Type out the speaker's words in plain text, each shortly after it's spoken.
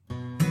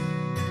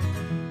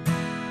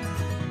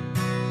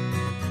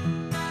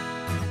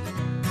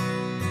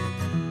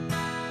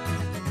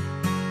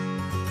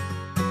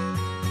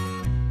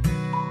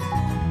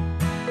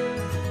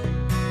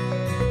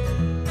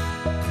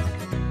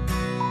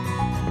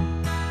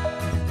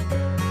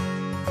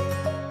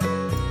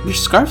Your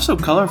scarf's so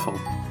colorful.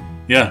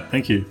 Yeah,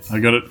 thank you. I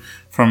got it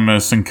from a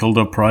St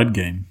Kilda Pride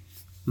game.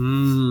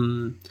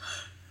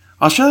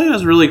 Australia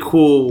has a really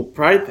cool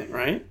pride thing,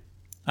 right?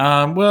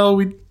 Well,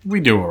 we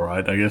do all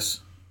right, I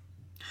guess.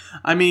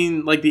 I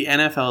mean, like the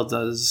NFL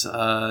does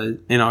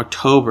in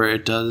October.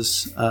 It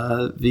does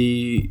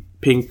the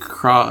pink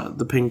cross,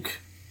 the pink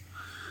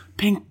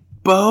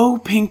bow,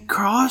 pink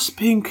cross,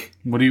 pink.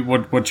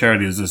 What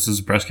charity is this? Is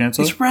it breast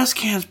cancer? It's breast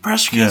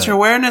cancer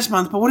awareness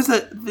month. But what is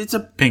that? It's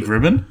a pink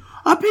ribbon.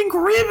 A pink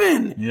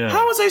ribbon. Yeah.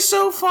 How was I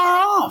so far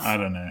off? I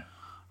don't know.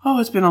 Oh,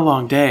 it's been a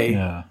long day.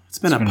 Yeah. It's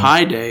been a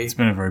pie day. It's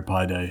been a very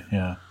pie day.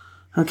 Yeah.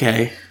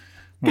 Okay.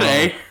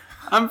 G'day.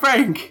 I'm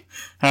Frank.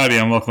 Howdy,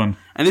 I'm Lachlan.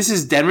 And this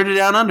is Denver to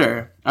Down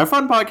Under, our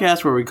fun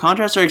podcast where we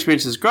contrast our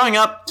experiences growing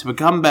up to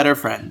become better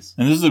friends.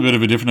 And this is a bit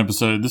of a different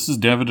episode. This is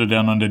Denver to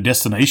Down Under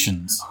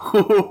Destinations.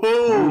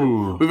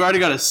 Ooh. We've already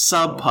got a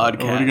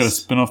sub-podcast. Already got a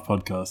spin-off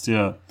podcast,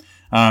 yeah.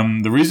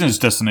 The reason it's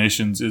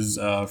Destinations is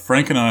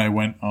Frank and I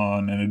went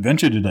on an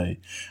adventure today.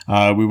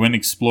 We went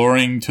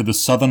exploring to the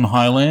southern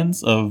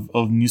highlands of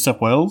New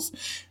South Wales,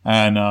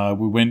 and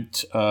we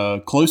went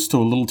close to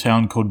a little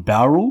town called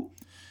Bowral.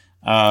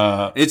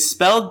 It's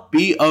spelled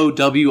Bowrel.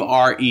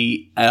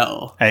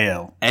 A-L.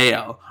 A-L.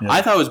 Yeah.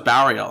 I thought it was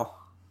Bowrel.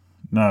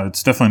 No,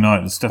 it's definitely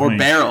not. It's definitely... Or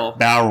Barrel.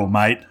 Bowral,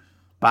 mate.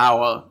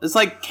 Bowrel. It's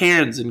like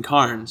Cairns and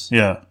Carnes.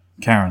 Yeah,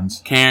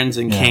 Cairns. Cairns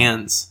and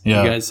cans.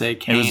 Yeah. You guys say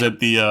cans. It was at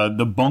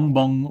the Bong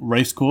Bong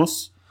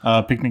racecourse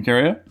picnic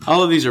area.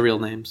 All of these are real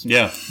names.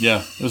 Yeah.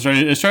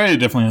 Australia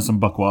definitely has some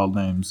buck wild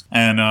names.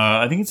 And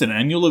I think it's an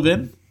annual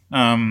event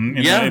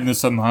in the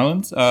Southern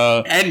Highlands.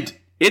 And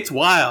it's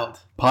wild.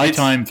 Pie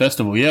Time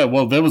Festival. Yeah,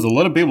 well, there was a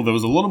lot of people. There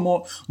was a lot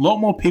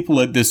more people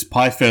at this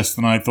Pie Fest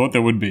than I thought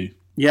there would be.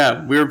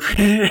 Yeah, we were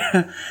pretty...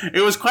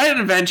 It was quite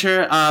an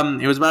adventure.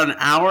 It was about an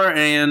hour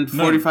and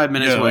 45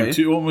 minutes away. Like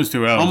almost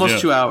 2 hours. Almost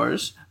 2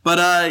 hours.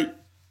 But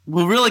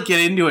we'll really get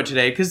into it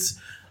today because,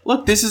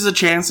 look, this is a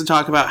chance to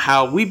talk about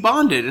how we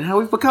bonded and how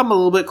we've become a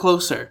little bit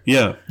closer.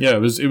 Yeah, it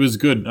was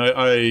good.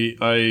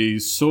 I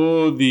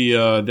saw the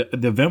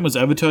event was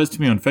advertised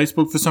to me on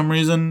Facebook for some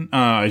reason.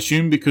 I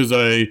assume because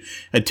I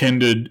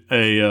attended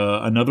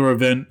another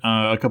event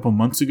a couple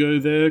months ago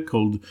there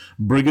called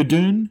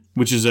Brigadoon,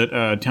 which is at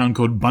a town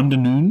called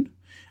Bundanoon.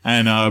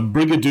 And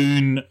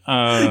Brigadoon...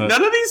 None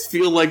of these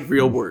feel like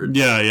real words.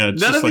 Yeah.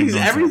 None of these... Nonsense.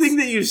 Everything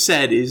that you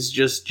said is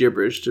just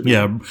gibberish to me.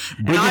 Yeah.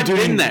 And I've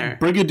been there.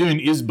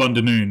 Brigadoon is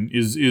Bundanoon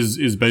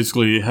is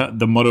basically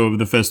the motto of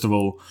the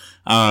festival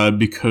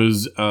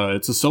because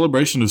it's a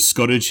celebration of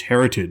Scottish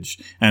heritage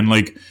and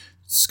like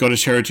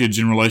Scottish heritage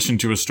in relation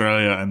to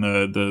Australia and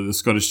the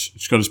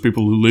Scottish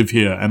people who live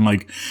here. And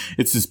like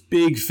it's this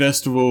big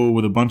festival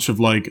with a bunch of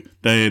like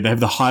they have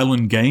the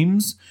Highland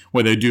Games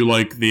where they do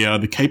like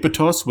the caper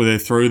toss where they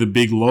throw the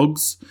big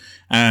logs,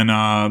 and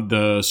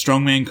the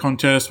strongman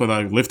contest where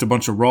they lift a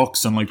bunch of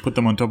rocks and like put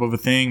them on top of a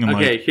thing. And,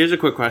 okay, here's a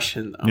quick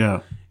question though.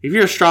 Yeah. If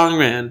you're a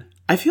strongman,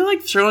 I feel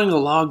like throwing a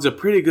log's a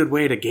pretty good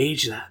way to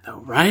gauge that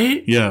though,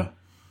 right? Yeah.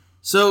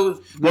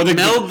 So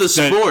meld the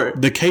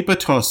sport. The caper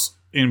toss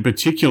in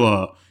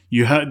particular,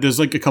 there's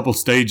like a couple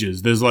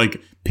stages. There's like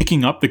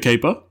picking up the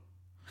caper,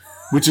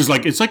 which is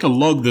like it's like a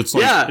log that's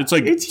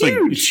like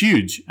it's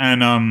huge,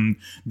 and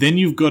then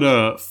you've got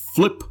to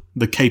flip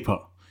the caper.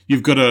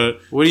 You've got to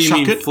what do you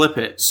mean flip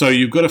it? So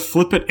you've got to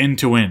flip it end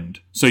to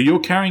end. So you're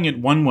carrying it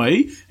one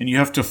way, and you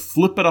have to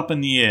flip it up in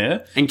the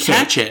air and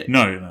catch it.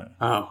 No.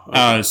 Oh,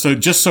 okay. So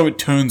just so it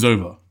turns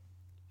over.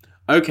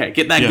 Okay,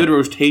 get that good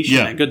rotation,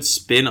 that good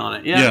spin on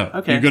it. Yeah.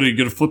 Okay. You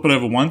got to flip it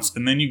over once,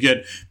 and then you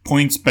get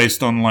points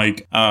based on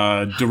like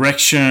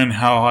direction,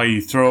 how high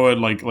you throw it.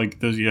 Like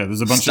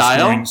there's a bunch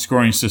of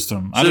scoring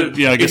system. So I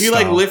guess if you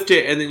style. like lift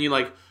it and then you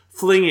like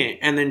fling it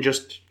and then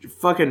just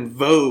fucking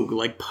vogue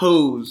like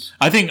pose.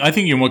 I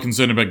think you're more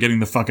concerned about getting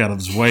the fuck out of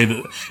this way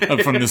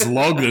from this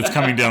log that's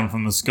coming down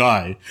from the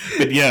sky.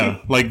 But yeah,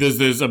 like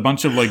there's a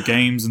bunch of like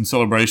games and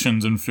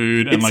celebrations and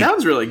food. And it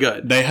sounds really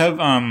good. They have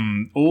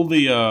all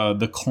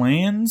the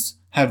clans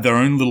have their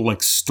own little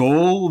like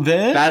stall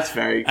there. That's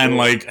very cool. And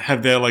like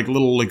have their like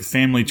little like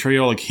family tree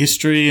or like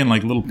history and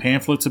like little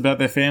pamphlets about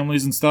their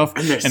families and stuff.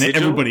 And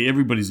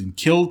everybody's in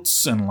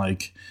kilts and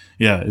like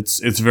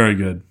it's very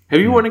good. Have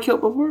you worn a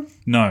kilt before?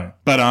 No,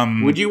 but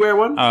would you wear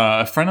one?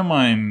 A friend of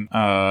mine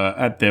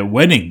at their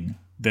wedding,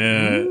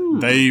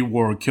 they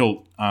wore a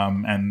kilt,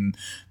 and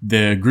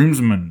their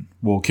groomsmen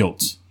wore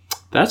kilts.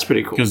 That's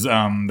pretty cool because they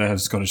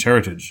have Scottish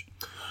heritage.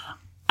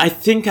 I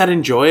think I'd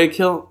enjoy a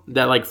kilt.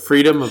 That like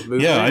freedom of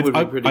movement would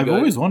be pretty good. I've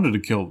always wanted a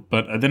kilt,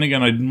 but then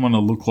again, I didn't want to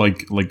look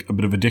like a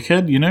bit of a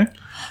dickhead. You know,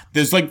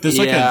 there's like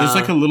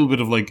a little bit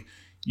of like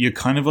you're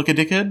kind of like a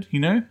dickhead. You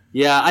know?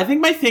 Yeah, I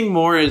think my thing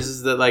more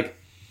is that like.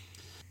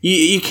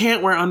 You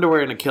can't wear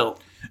underwear in a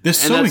kilt. They're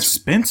so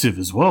expensive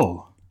as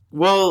well.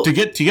 Well, to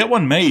get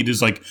one made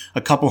is like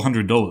a couple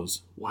 $100.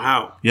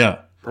 Wow.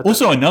 Yeah.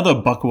 Also, another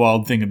buck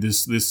wild thing of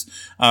this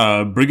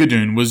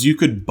Brigadoon was you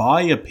could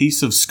buy a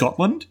piece of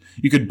Scotland.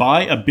 You could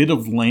buy a bit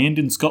of land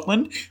in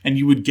Scotland, and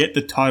you would get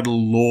the title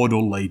Lord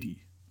or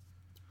Lady.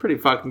 Pretty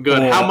fucking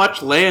good. Or- How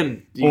much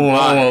land do you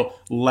buy? or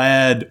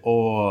lad,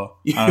 or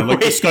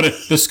like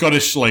the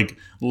Scottish like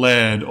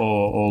lad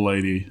or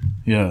lady.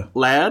 Yeah,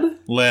 Lad?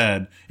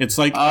 lad. It's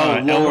like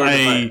Lord.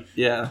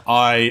 Yeah.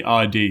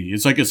 LARD.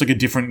 It's like a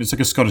different. It's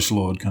like a Scottish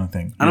lord kind of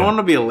thing. I don't want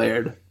to be a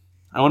laird.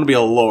 I want to be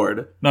a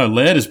lord. No,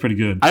 lad is pretty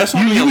good. I just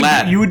want to be a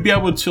lad. You would be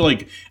able to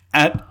like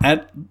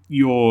at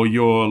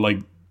your like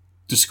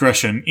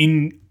discretion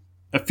in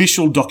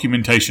official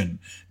documentation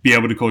be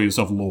able to call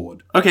yourself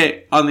lord.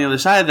 Okay, on the other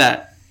side of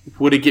that,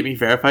 would it get me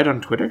verified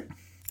on Twitter?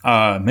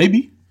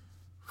 Maybe.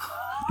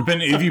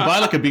 Depending if you buy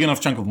like a big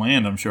enough chunk of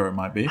land, I'm sure it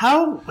might be.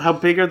 How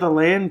big are the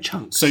land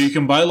chunks? So you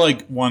can buy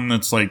like one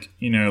that's like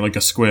like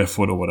a square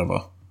foot or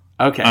whatever.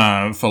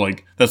 Okay. For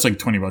like that's like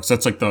 $20.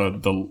 That's like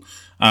the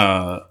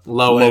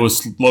Low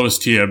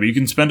lowest tier. But you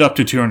can spend up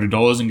to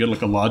 $200 and get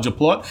like a larger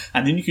plot,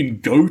 and then you can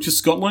go to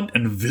Scotland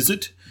and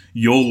visit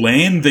your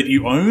land that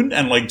you own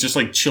and like just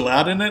like chill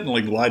out in it and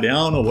like lie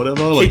down or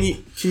whatever.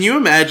 Can you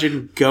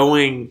imagine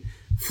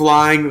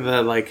flying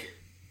the like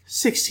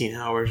 16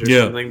 hours or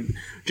something?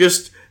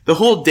 Just the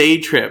whole day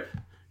trip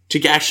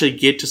to actually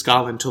get to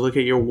Scotland to look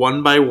at your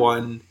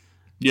 1x1.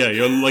 Yeah,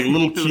 your like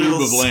little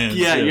cube of land.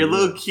 Yeah, your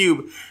little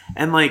cube,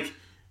 and like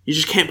you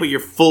just can't put your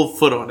full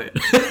foot on it.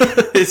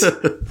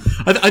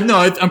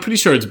 I'm pretty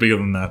sure it's bigger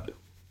than that.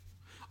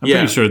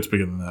 Pretty sure it's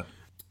bigger than that.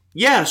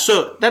 Yeah,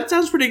 so that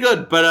sounds pretty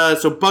good. But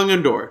so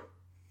Bungendore?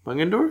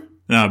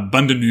 No,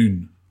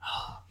 Bundanoon.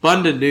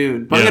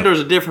 Bundanoon. Bungendore's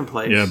a different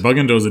place. Yeah,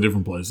 Bungendore's a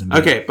different place. Indeed.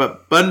 Okay,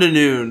 but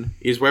Bundanoon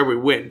is where we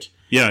went.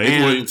 Yeah,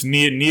 it's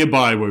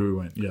nearby where we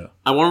went. Yeah.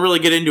 I won't really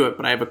get into it,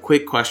 but I have a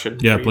quick question.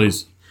 Yeah,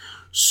 please.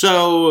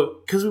 So,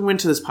 because we went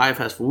to this pie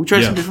festival, we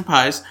tried some different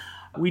pies.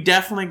 We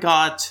definitely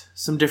got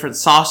some different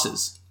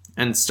sauces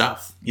and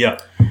stuff. Yeah.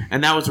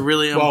 And that was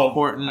really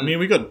important. I mean,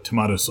 we got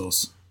tomato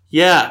sauce.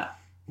 Yeah.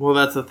 Well,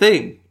 that's the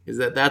thing, is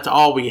that's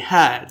all we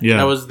had. Yeah.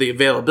 That was the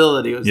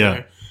availability was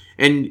there.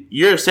 And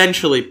you're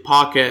essentially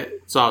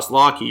pocket sauce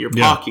Lockie. You're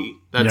Pocky.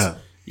 That's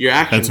your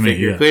action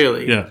figure,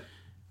 clearly. Yeah.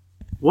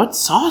 What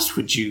sauce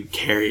would you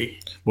carry?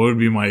 What would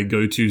be my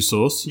go-to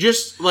sauce?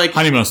 Just like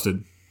honey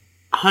mustard.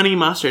 Honey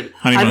mustard.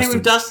 I think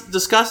we've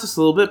discussed this a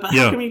little bit, but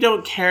how come you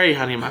don't carry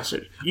honey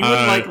mustard? You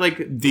would like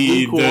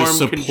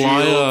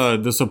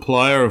the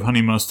supplier of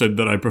honey mustard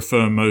that I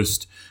prefer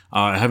most.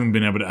 I haven't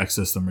been able to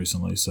access them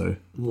recently. So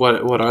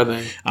what are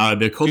they?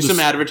 They're called some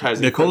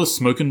advertising. They're called the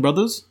Smokin'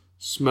 Brothers.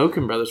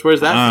 Smokin' Brothers.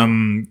 Where's that?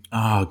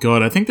 Oh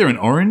god, I think they're in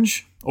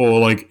Orange or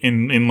like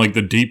in like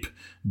the deep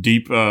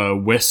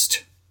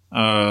west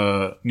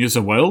New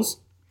South Wales.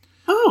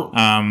 Oh.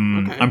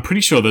 Okay. I'm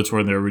pretty sure that's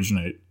where they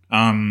originate.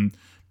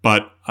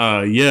 But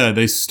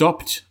they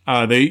stopped.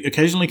 They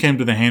occasionally came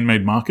to the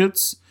handmade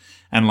markets,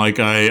 and like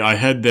I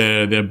had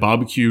their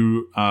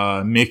barbecue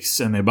mix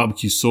and their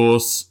barbecue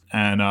sauce,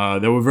 and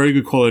they were very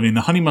good quality. And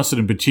the honey mustard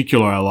in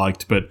particular I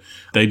liked, but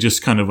they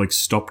just kind of like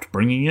stopped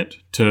bringing it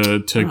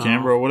to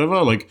Canberra or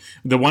whatever. Like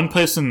the one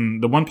place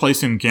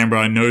in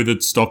Canberra I know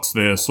that stocks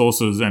their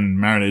sauces and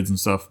marinades and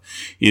stuff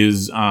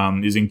is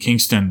in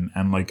Kingston,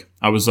 and like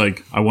I was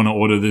like, I want to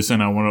order this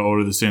in,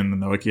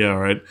 and they're like, yeah, all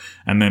right.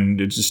 And then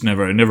it just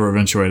never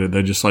eventuated.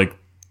 They just like,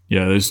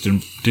 yeah, they just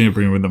didn't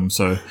bring it with them.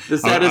 So the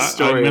saddest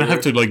story. I'm gonna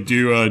have to like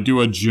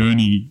do a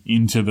journey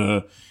into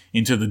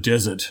the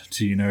desert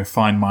to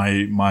find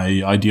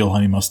my ideal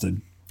honey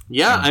mustard.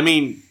 Yeah, I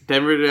mean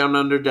Denver Down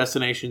Under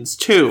Destinations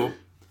 2,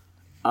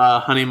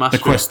 honey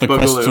mustard.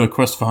 The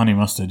quest for honey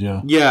mustard.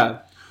 Yeah. Yeah.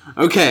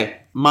 Okay,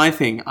 my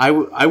thing. I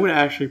would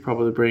actually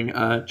probably bring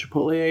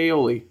Chipotle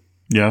aioli.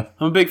 Yeah.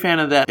 I'm a big fan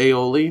of that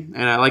aioli,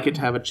 and I like it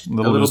to have a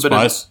little bit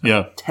spice.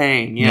 of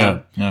tang.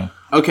 Yeah.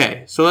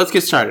 Okay, so let's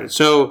get started.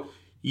 So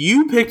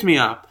you picked me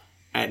up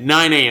at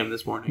 9 a.m.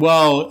 this morning.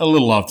 Well, a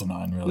little after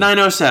 9, really.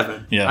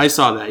 9:07. Yeah. I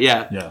saw that.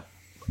 Yeah. Yeah.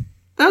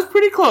 That was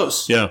pretty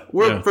close. Yeah.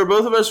 For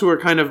both of us who are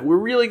we're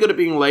really good at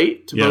being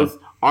late to both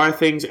our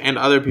things and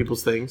other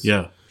people's things.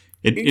 Yeah.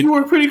 You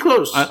were pretty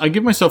close. I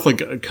give myself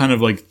like kind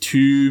of like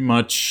too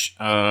much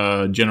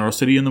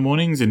generosity in the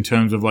mornings in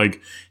terms of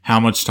like how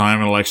much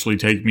time it'll actually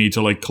take me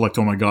to like collect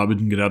all my garbage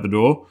and get out the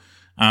door.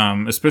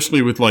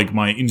 Especially with like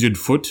my injured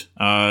foot.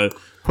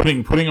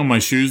 Putting on my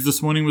shoes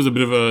this morning was a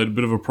bit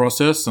of a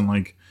process, and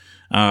like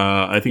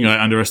I think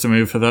I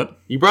underestimated for that.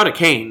 You brought a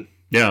cane.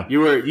 Yeah, you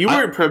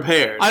weren't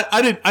prepared.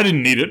 I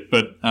didn't need it,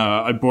 but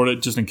I brought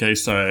it just in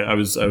case. I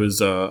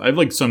have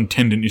like some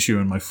tendon issue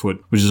in my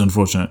foot, which is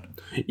unfortunate.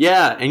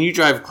 Yeah, and you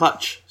drive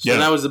clutch, so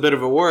that was a bit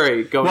of a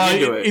worry going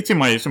into it. It's in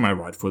my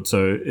right foot,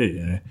 so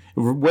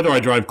whether I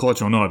drive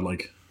clutch or not,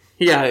 like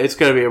it's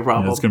gonna be a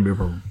problem. Yeah, it's gonna be a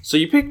problem. So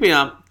you pick me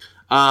up.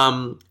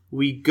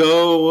 We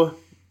go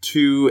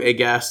to a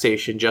gas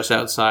station just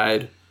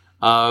outside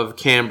of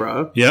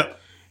Canberra. Yep.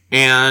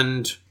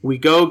 And we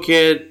go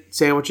get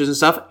sandwiches and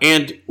stuff.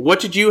 And what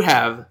did you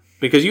have?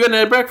 Because you hadn't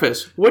had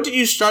breakfast. What did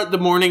you start the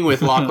morning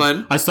with,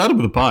 Lachlan? I started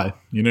with a pie.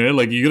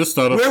 Like you got to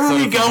start off. Where were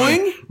we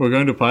going? We're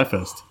going to Pie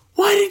Fest.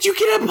 Why did you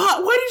get a pie?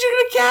 Why did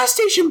you get a gas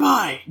station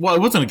pie? Well,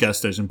 it wasn't a gas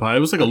station pie. It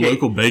was like a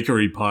local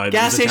bakery pie.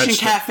 Gas station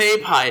cafe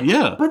pie.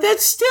 Yeah. But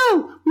that's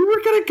still, we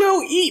were going to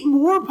go eat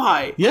more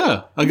pie.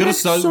 Yeah. I got to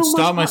so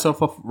start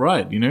myself off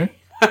right, you know?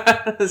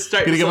 Got to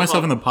get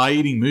myself in the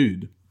pie-eating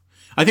mood.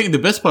 I think the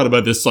best part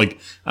about this, like,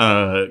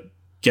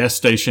 gas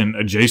station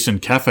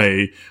adjacent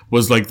cafe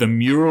was, like, the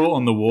mural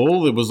on the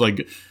wall. It was,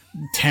 like,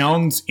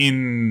 towns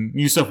in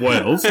New South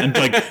Wales and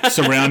like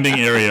surrounding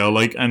area,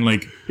 like, and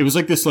like it was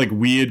like this like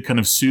weird kind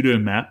of pseudo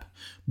map,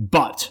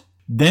 but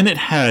then it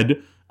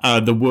had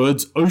the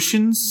words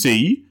ocean,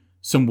 sea,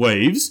 some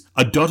waves,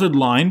 a dotted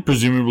line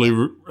presumably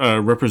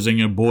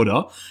representing a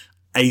border,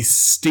 a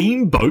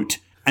steamboat,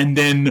 and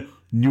then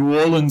New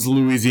Orleans,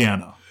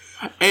 Louisiana,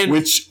 and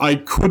which I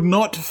could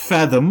not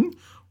fathom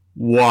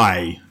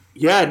why.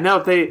 Yeah,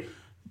 no, they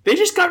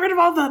just got rid of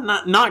all the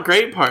not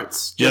great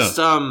parts. Just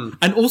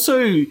and also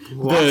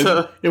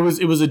it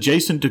was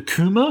adjacent to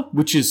Cooma,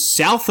 which is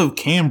south of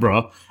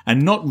Canberra,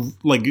 and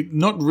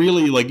not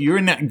really like you're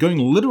in that going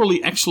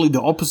literally actually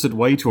the opposite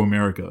way to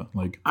America.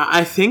 Like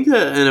I think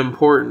that an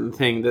important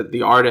thing that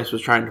the artist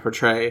was trying to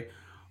portray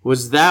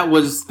was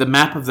the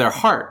map of their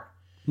heart,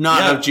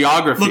 not of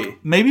geography.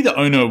 Look, maybe the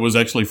owner was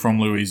actually from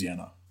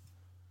Louisiana.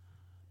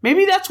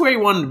 Maybe that's where he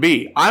wanted to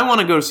be. I want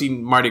to go see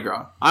Mardi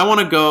Gras. I want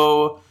to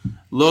go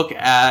look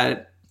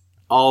at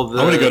all the...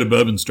 I want to go to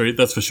Bourbon Street,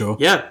 that's for sure.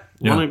 Yeah.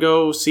 I want to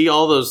go see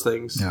all those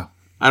things. Yeah.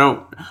 I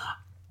don't...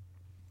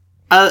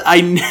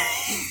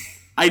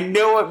 I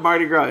know what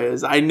Mardi Gras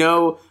is. I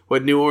know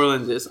what New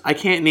Orleans is. I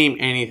can't name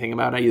anything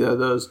about either of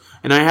those.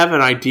 And I have an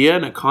idea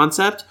and a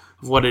concept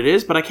of what it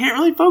is, but I can't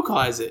really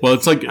vocalize it. Well,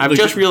 it's like... I've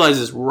just realized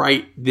this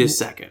right this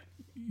second.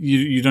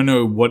 You don't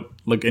know what,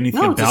 like, anything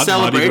about it's a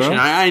celebration. Mardi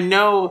Gras? I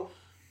know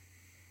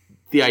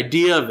the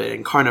idea of it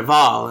and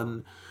Carnival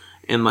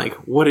and like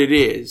what it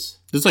is.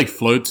 There's like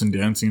floats and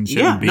dancing and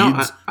shit and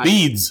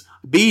beads.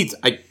 Beads.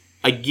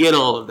 I get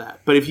all of that.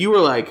 But if you were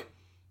like,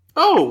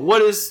 oh,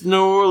 what is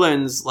New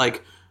Orleans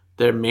like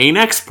their main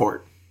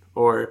export?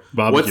 Or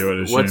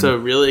barbecue, what's a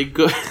really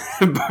good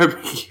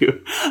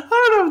barbecue? I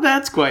don't know if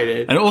that's quite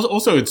it. And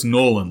also it's New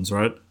Orleans,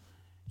 right?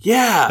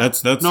 Yeah.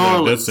 That's New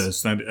Orleans.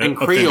 That's and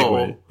Creole.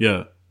 Way.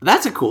 Yeah.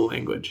 That's a cool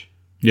language.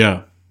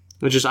 Yeah.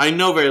 Which is, I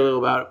know very little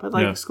about it, but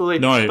like, it's cool.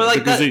 No, but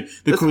like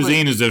the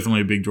cuisine is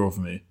definitely a big draw for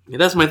me. Yeah,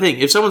 that's my thing.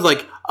 If someone's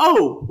like,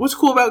 oh, what's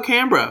cool about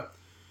Canberra?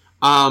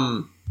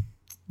 The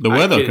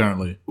weather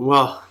currently.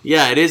 Well,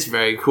 yeah, it is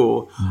very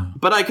cool. Yeah.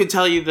 But I could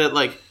tell you that,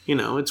 like, you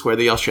know, it's where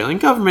the Australian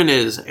government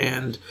is,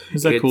 and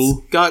is that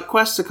cool? Got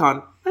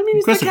Questacon. I mean,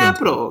 it's the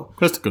capital.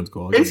 Questacon's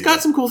cool. It's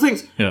got some cool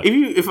things. Yeah.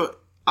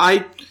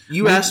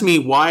 You asked me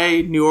why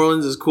New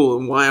Orleans is cool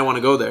and why I want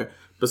to go there.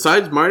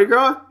 Besides Mardi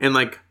Gras and,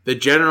 like,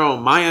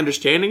 my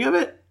understanding of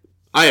it,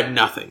 I have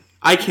nothing.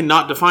 I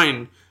cannot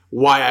define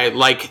why I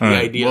like the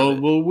idea of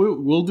it. Well,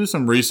 we'll do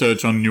some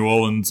research on New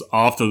Orleans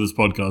after this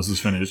podcast is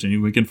finished,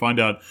 and we can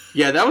find out.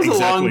 Yeah, that was a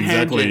long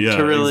tangent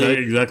to really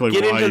exactly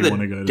get why into you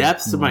want to go the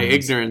depths of my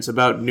ignorance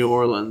about New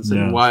Orleans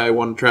and why I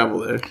want to travel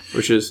there,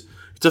 which is...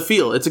 It's a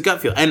feel. It's a gut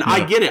feel. And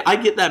I get it. I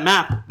get that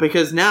map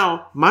because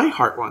now my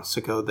heart wants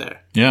to go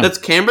there. Yeah. That's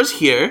Canberra's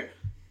here.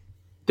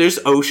 There's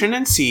ocean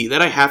and sea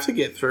that I have to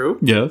get through.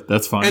 Yeah,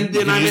 that's fine. And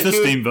then I'm use the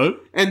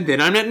steamboat. And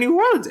then I'm at New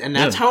Orleans. And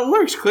that's how it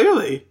works,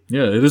 clearly.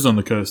 Yeah, it is on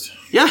the coast.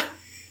 Yeah.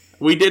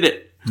 We did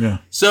it. Yeah.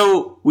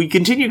 So we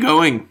continue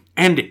going.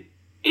 And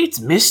it's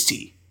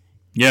misty.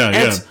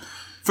 Yeah.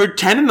 For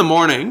 10 in the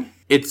morning,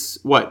 it's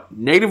what?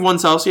 -1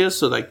 Celsius,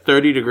 so like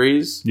 30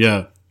 degrees.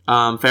 Yeah.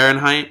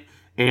 Fahrenheit.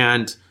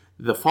 And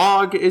the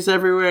fog is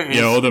everywhere.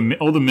 And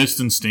all the mist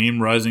and steam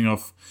rising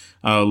off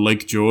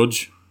Lake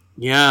George.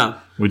 Yeah.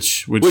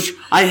 Which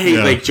I hate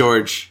Lake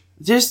George.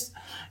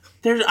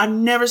 I've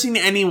never seen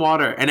any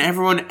water, and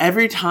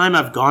every time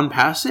I've gone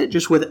past it,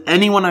 just with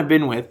anyone I've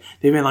been with,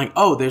 they've been like,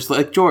 "Oh, there's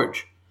Lake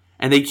George,"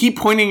 and they keep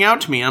pointing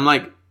out to me. And I'm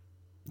like,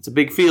 "It's a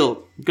big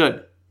field.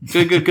 Good.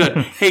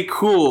 Hey,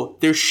 cool.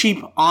 There's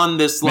sheep on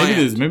this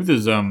land. Maybe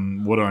there's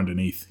water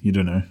underneath. You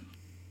don't know.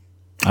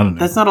 I don't know.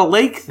 That's not a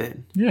lake,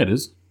 then. Yeah, it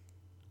is.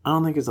 I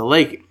don't think it's a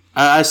lake.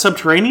 A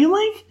subterranean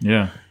lake?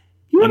 Yeah.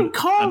 You wouldn't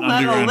call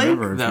that a lake,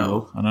 river,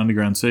 though. An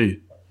underground sea.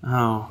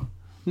 Oh.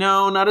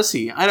 No, not a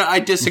sea. I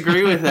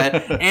disagree with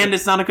that. And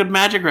it's not a good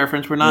magic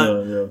reference. We're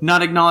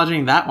not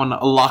acknowledging that one,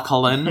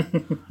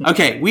 Lachlan.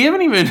 Okay, we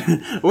haven't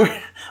even...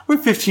 We're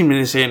 15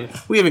 minutes in.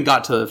 We haven't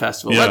got to the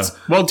festival. Yeah.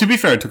 Well, to be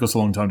fair, it took us a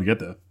long time to get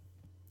there.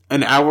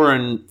 An hour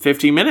and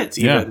 15 minutes,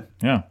 even.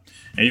 Yeah.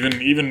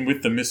 Even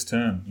with the missed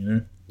turn, you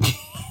know?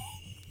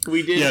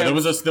 We did. Yeah, there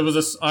was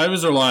a. I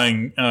was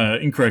relying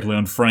incorrectly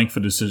on Frank for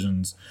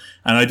decisions,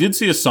 and I did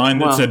see a sign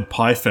that said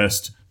Pie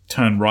Fest.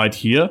 Turn right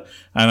here,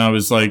 and I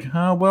was like,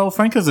 "Oh well,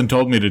 Frank hasn't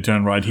told me to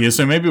turn right here,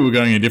 so maybe we're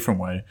going a different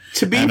way."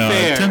 To be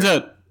fair, it turns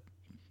out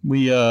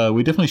we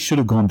definitely should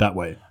have gone that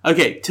way.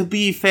 Okay, to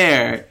be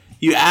fair,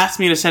 you asked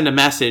me to send a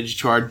message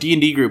to our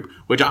D&D group,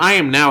 which I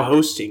am now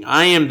hosting.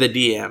 I am the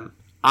DM.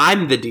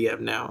 I'm the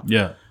DM now.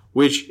 Yeah,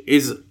 which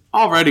is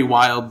already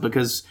wild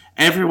because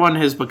everyone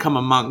has become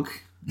a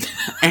monk.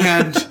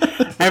 And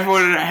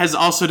everyone has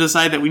also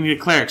decided that we need a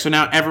cleric. So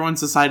now everyone's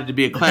decided to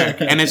be a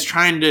cleric. And it's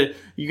trying to...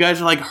 You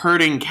guys are like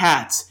herding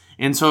cats.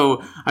 And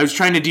so I was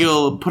trying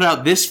to put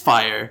out this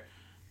fire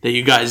that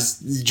you guys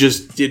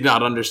just did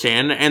not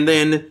understand. And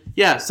then,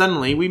 yeah,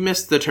 suddenly we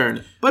missed the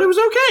turn. But it was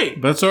okay.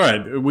 That's all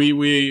right. We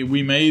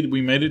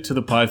made it to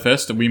the Pie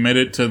Fest. We made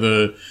it to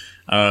the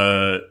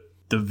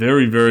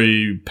very,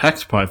 very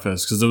packed Pie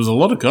Fest because there was a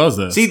lot of cars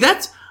there. See,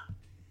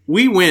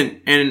 we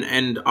went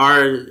and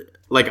our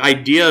like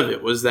idea of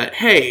it was that,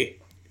 hey,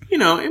 you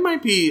know, it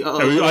might be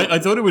I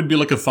thought it would be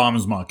like a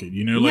farmer's market,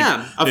 you know, like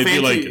a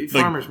fancy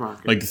farmer's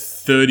market. Like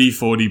 30,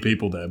 40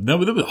 people there.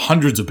 No, there were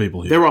hundreds of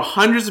people here. There were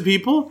hundreds of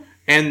people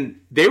and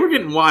they were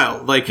getting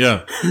wild. Like,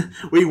 yeah.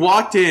 We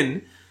walked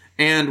in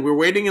and we're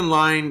waiting in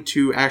line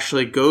to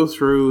actually go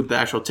through the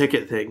actual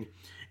ticket thing.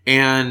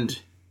 And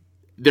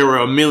there were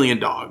 1 million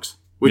dogs,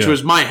 which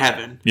was my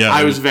heaven. Yeah,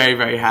 I was very,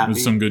 very happy.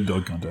 There's some good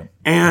dog content.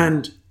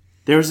 And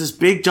there was this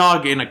big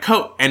dog in a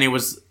coat, and it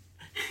was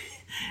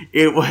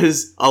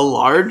a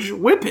large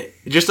whippet.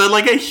 Just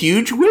like a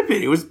huge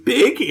whippet. It was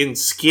big and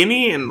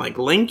skinny and like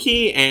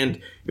lanky,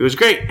 and it was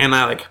great. And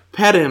I like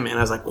pet him, and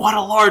I was like, what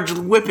a large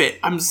whippet.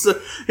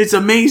 It's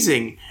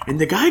amazing. And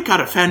the guy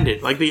got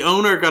offended. Like the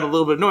owner got a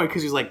little bit annoyed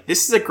because he's like,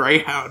 this is a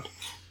greyhound.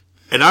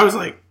 And I was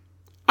like,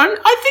 I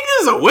think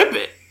this is a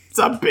whippet. It's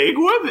a big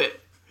whippet.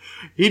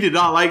 He did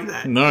not like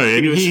that. No,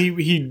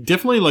 he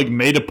definitely like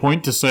made a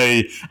point to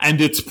say, and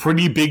it's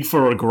pretty big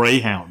for a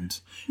greyhound.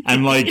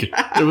 And like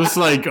It was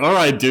like, all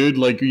right, dude,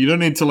 like you don't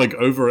need to like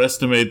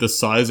overestimate the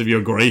size of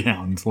your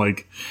greyhound.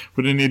 Like,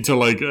 we don't need to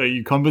like, are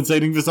you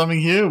compensating for something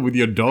here with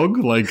your dog?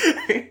 Like,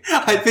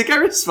 I think I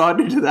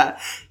responded to that.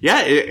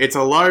 Yeah, it's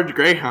a large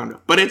greyhound,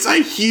 but it's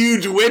a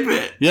huge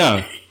whippet.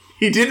 Yeah.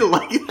 He didn't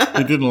like that.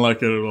 He didn't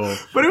like it at all.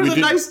 But it was a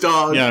nice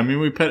dog. Yeah, I mean,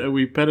 we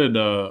petted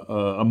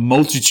a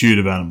multitude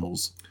of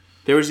animals.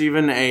 There was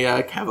even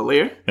a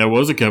Cavalier. There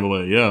was a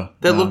Cavalier, yeah.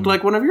 That looked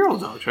like one of your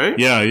old dogs, right?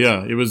 Yeah.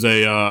 It was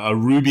a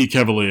ruby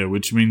Cavalier,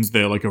 which means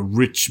they're like a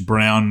rich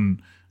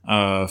brown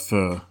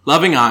fur.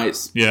 Loving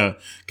eyes. Yeah.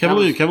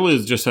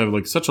 Cavaliers just have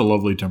like such a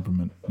lovely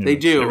temperament. They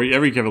do.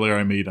 Every Cavalier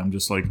I meet, I'm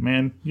just like,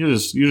 man, you're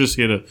just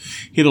here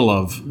to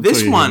love.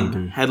 This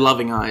one had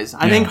loving eyes.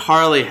 I think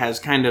Harley has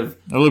kind of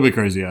a little bit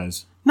crazy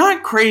eyes.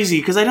 Not crazy,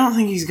 because I don't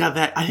think he's got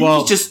that. I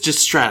think he's just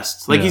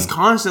stressed. Like he's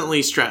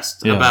constantly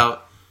stressed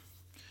about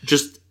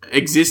just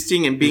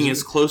existing and being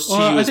as close to you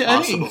as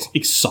possible.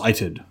 I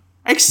think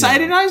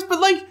excited eyes, but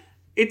like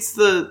it's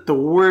the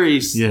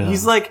worries. Yeah.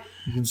 He's like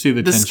you can see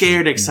the tension.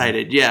 Scared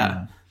excited.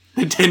 Yeah.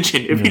 The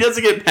tension. If he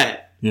doesn't get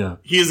pet,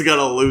 he's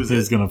gonna lose it.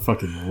 He's gonna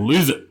fucking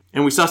lose it.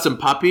 And we saw some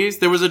puppies.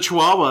 There was a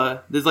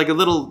Chihuahua. There's like that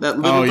little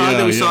dog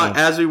that we saw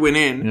as we went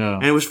in,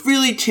 and it was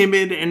really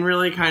timid and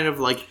really kind of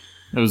like.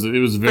 It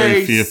was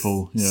very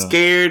fearful,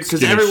 scared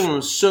because everyone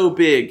was so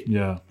big.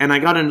 Yeah, and I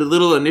got a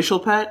little initial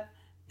pet,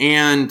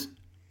 and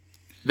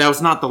that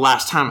was not the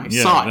last time I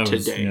saw it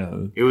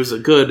today. It was a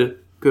good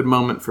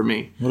moment for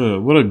me.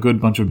 What a good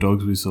bunch of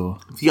dogs we saw.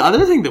 The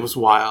other thing that was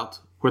wild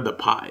were the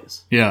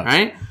pies. Yeah,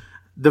 right.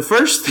 The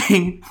first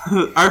thing,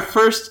 our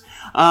first,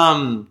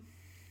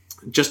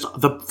 just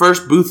the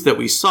first booth that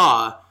we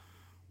saw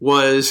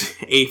was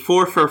a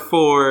 4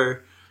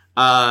 for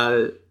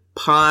 $4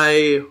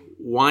 pie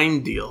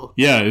wine deal.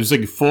 Yeah, it was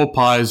like 4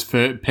 pies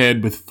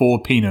paired with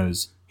 4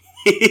 Pinots.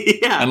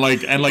 Yeah, and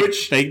like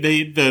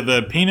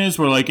the Pinots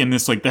were like in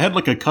this like they had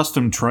like a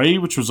custom tray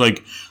which was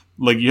like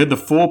you had the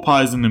 4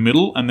 pies in the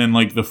middle and then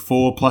like the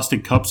 4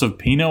 plastic cups of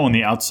Pinot on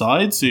the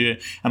outside. So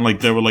and like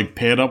they were like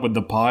paired up with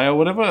the pie or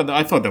whatever.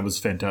 I thought that was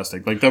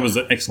fantastic. Like that was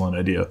an excellent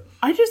idea.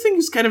 I just think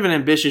it's kind of an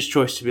ambitious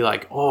choice to be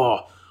like,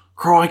 oh,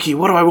 crikey,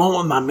 what do I want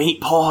with my meat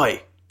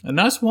pie? A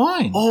nice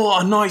wine. Oh,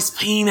 a nice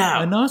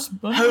Pinot. A nice...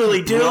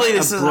 Holy dooly,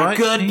 this is a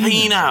good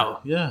Pinot.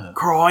 Yeah.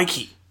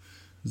 Crikey.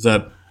 Is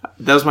that...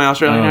 That was my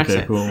Australian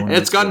accent. Cool.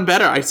 It's gotten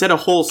better. I said a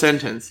whole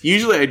sentence.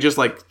 Usually I just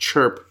like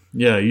chirp.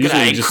 Yeah,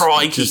 usually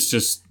G'day,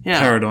 just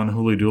carry on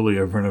hooly dooly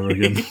over and over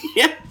again.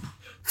 Yeah.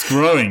 It's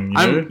growing, you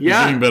know?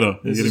 Yeah. You're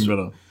getting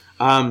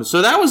better.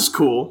 So that was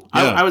cool.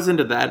 Yeah. I was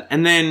into that.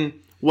 And then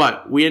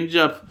what? We ended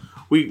up...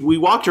 We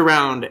walked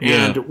around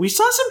and we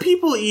saw some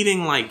people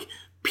eating like...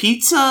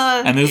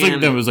 pizza and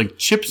there was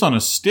chips on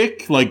a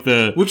stick,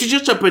 which is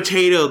just a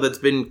potato that's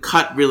been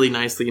cut really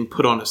nicely and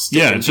put on a stick.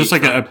 Yeah, it's just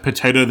like a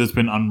potato that's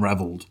been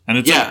unraveled, and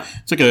it's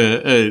like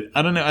a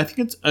I don't know. I think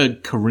it's a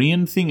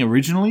Korean thing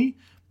originally,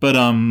 but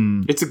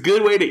it's a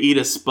good way to eat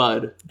a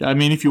spud. I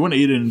mean, if you want to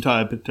eat an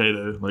entire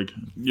potato, like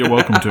you're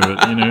welcome to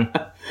it. You know,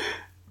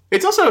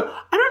 it's also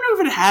I don't know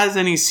if it has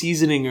any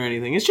seasoning or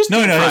anything. It's just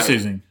no, it has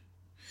seasoning.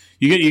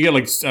 You get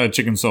like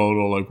chicken salt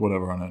or like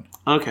whatever on it.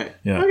 Okay.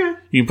 Yeah. Okay.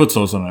 You can put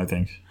sauce on it, I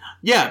think.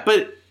 Yeah,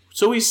 but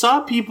so we saw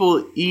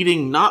people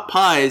eating not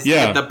pies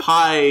at the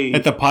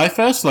pie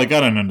fest. Like I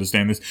don't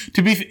understand this.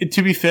 To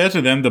be fair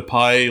to them, the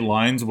pie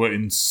lines were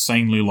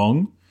insanely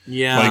long.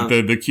 Yeah.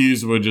 Like the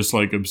queues were just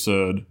like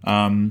absurd.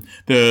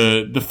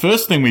 The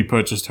first thing we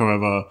purchased,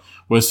 however,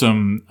 was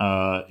some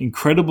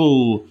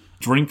incredible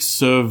drinks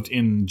served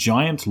in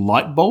giant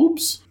light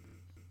bulbs.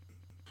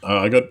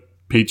 I got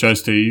peach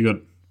iced tea. You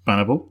got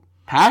pineapple.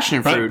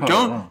 Passion fruit.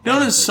 Don't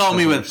insult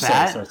me with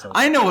that. Sorry.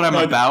 I know what I'm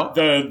about.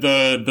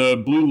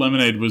 The blue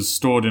lemonade was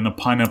stored in a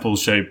pineapple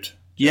shaped.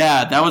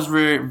 Yeah, that was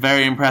very,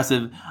 very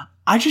impressive.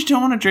 I just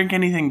don't want to drink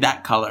anything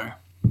that color.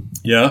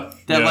 Yeah.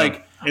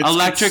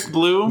 Electric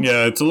blue.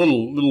 Yeah, it's a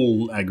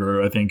little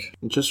aggro, I think.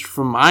 Just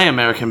from my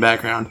American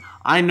background,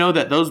 I know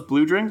that those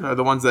blue drinks are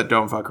the ones that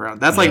don't fuck around.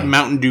 That's like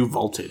Mountain Dew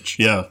voltage.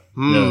 Yeah.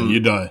 Yeah,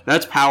 you die.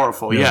 That's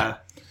powerful, yeah.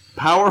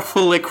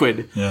 Powerful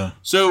liquid. Yeah.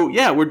 So,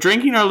 yeah, we're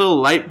drinking our little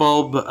light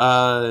bulb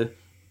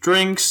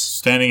drinks.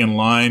 Standing in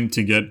line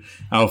to get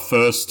our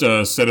first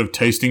set of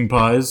tasting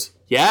pies.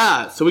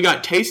 Yeah, so we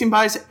got tasting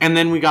pies, and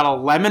then we got a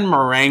lemon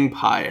meringue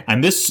pie.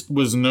 And this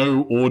was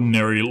no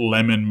ordinary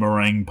lemon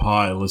meringue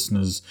pie,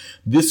 listeners.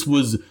 This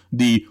was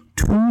the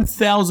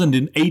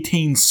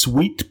 2018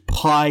 Sweet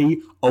Pie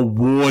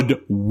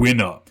Award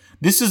winner.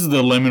 This is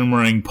the lemon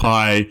meringue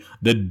pie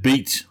that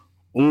beat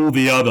all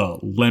the other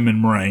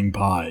lemon meringue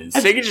pies.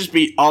 I think it just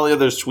beat all the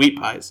other sweet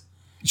pies.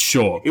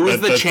 Sure. It was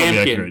the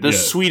champion, the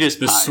sweetest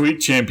pie. The sweet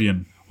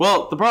champion.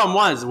 Well, the problem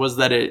was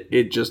that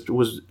it just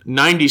was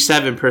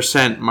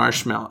 97%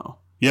 marshmallow.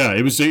 Yeah,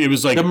 it was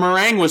like the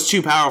meringue was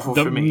too powerful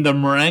for me. The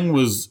meringue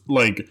was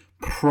like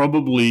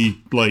probably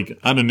like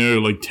I don't know,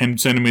 like 10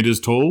 centimeters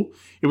tall.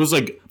 It was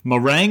like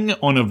meringue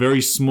on a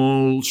very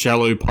small,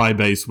 shallow pie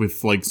base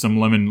with like some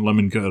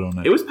lemon curd on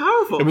it. It was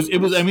powerful. It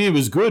was. I mean, it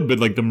was good, but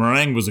like the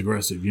meringue was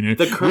aggressive. You know,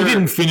 the curd, we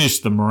didn't finish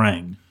the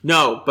meringue.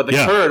 No, but the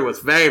curd was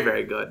very,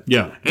 very good.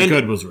 Yeah, the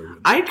curd was very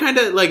good. I kind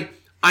of like.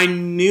 I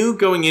knew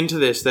going into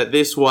this that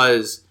this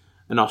was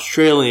an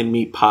Australian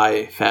meat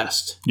pie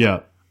fest.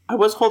 Yeah. I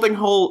was holding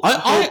hope.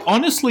 I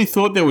honestly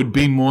thought there would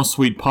be more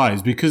sweet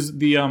pies because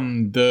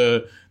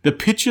the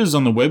pictures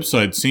on the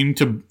website seem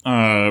to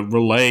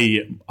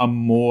relay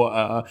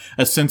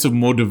a sense of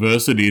more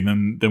diversity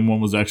than what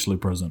was actually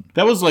present.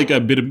 That was like a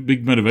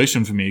big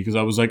motivation for me because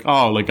I was like,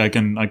 oh, like I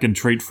can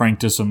treat Frank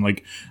to some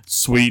like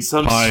sweet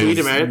pies. Sweet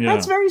American. Yeah.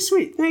 That's very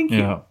sweet. Thank you.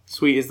 Yeah.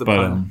 Sweet is the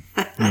pun.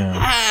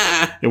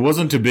 Yeah. It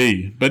wasn't to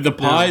be, but the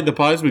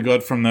pies we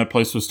got from that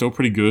place was still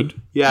pretty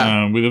good.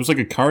 Yeah, there was like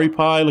a curry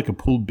pie, like a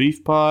pulled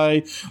beef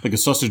pie, like a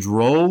sausage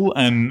roll,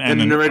 and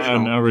an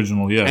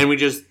original. Yeah, and we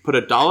just put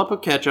a dollop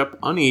of ketchup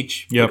on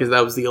each because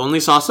that was the only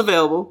sauce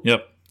available.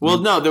 Yep. Well,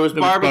 no, there was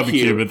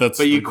barbecue, but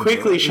you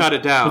quickly shut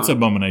it down. It's an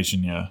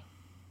abomination. Yeah.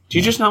 Do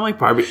you just not like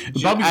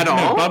barbecue at all?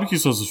 No, barbecue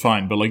sauce is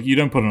fine, but like you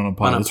don't put it on a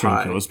pie. That's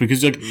ridiculous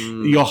because like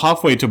you're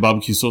halfway to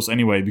barbecue sauce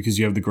anyway because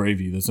you have the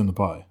gravy that's in the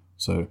pie.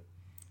 So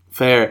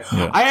fair.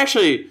 Yeah. I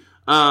actually,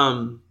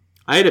 I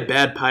had a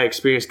bad pie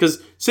experience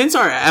because since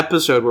our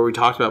episode where we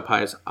talked about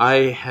pies, I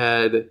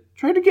had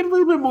tried to get a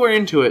little bit more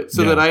into it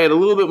so that I had a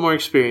little bit more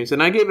experience,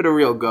 and I gave it a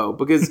real go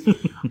because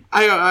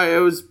I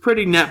was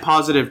pretty net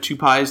positive to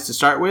pies to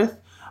start with,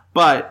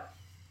 but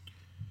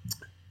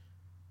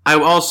I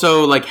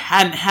also like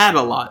hadn't had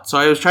a lot, so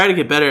I was trying to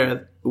get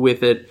better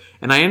with it,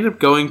 and I ended up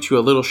going to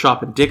a little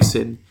shop in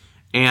Dixon,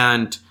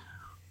 and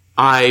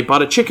I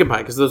bought a chicken pie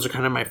because those are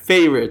kind of my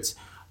favorites.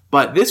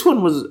 But this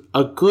one was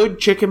a good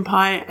chicken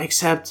pie,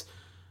 except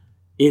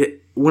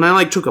when I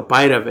like took a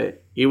bite of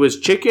it, it was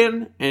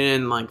chicken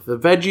and like the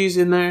veggies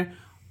in there,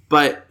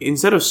 but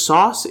instead of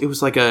sauce, it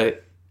was like a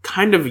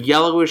kind of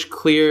yellowish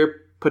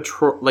clear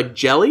like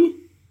jelly.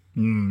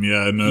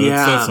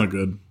 That's not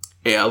good.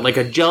 Yeah, like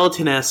a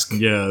gelatin-esque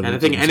kind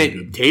of thing, and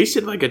it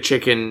tasted like a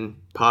chicken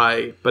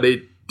pie, but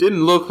it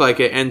didn't look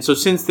like it. And so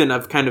since then,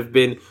 I've kind of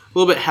been a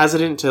little bit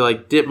hesitant to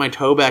like dip my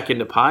toe back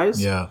into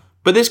pies. Yeah.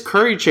 But this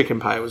curry chicken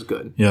pie was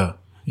good. Yeah.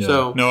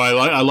 So no,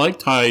 I like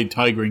Thai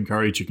green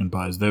curry chicken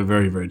pies. They're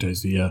very, very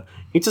tasty. Yeah,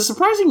 it's a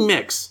surprising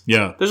mix.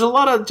 Yeah, there's a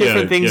lot of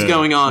different things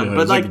going on,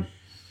 but like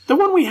the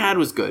one we had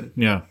was good.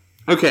 Yeah.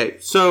 Okay,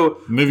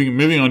 so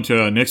moving on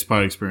to our next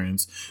pie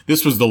experience.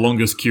 This was the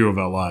longest queue of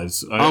our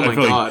lives. I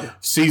feel God! Like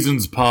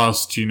seasons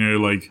passed. You know,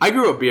 like I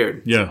grew a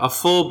beard. Yeah, a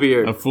full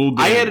beard.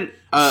 I had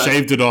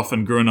shaved it off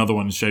and grew another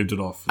one and shaved it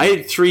off. I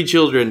had 3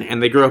 children,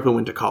 and they grew up and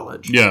went to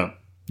college. Yeah.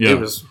 It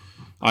was.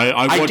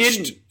 I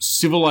watched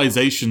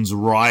civilizations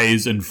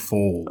rise and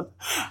fall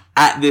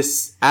at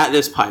this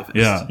pie fest.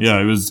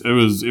 Yeah, it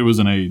was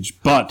an age,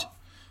 but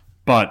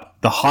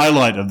the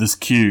highlight of this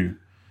queue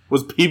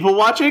was people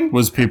watching.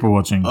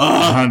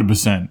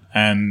 100%,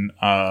 and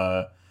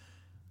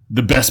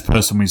the best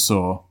person we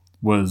saw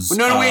was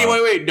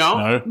wait,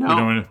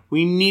 no.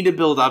 We need to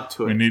build up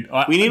to it.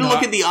 We need to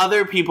look at the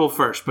other people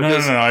first.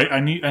 Because I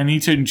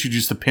need to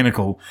introduce the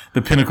pinnacle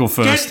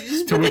first.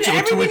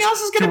 Everything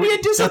else is going to be a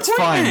disappointment. That's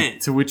fine.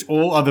 To which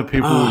all other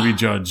people will be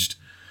judged.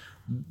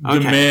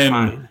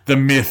 The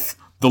myth,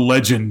 the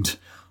legend,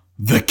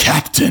 the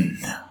captain.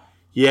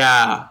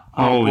 Yeah.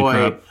 Holy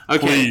crap!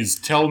 Okay. Please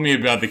tell me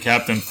about the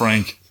captain,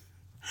 Frank.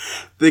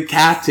 The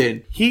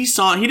captain, he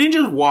didn't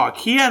just walk.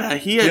 He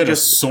had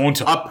just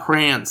saunter, a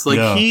prance.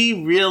 Like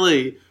he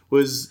really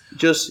was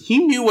he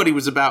knew what he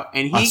was about,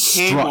 and he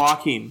came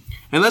walking.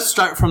 And let's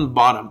start from the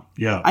bottom.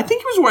 Yeah, I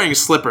think he was wearing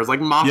slippers,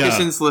 like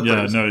moccasin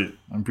slippers. Yeah, no,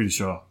 I'm pretty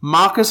sure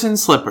moccasin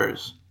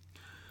slippers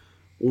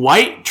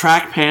white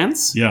track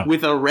pants Yeah.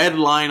 with a red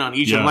line on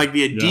each of them, like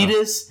the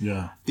Adidas,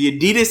 the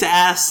Adidas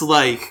ass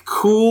like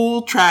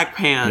cool track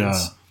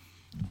pants,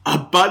 a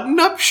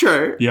button-up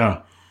shirt,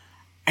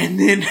 and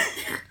then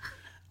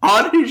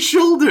on his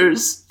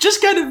shoulders,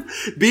 just kind of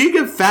being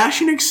a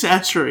fashion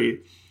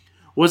accessory,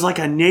 was like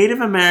a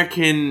Native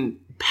American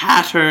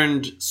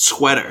patterned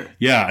sweater.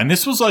 Yeah, and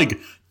this was like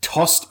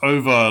tossed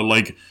over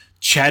like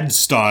Chad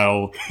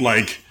style,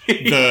 like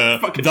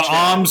the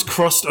arms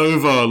crossed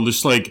over,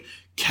 just like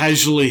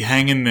casually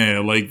hanging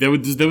there. Like there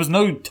was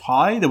no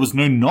tie, there was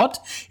no knot.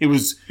 It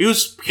was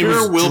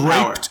pure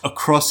willpower draped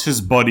across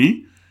his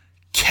body,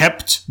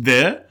 kept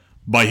there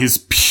by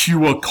his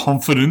pure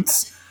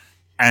confidence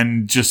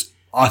and just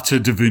utter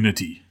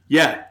divinity.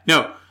 Yeah,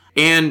 no.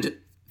 And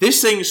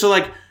this thing, so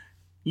like,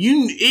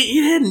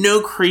 it had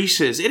no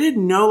creases. It had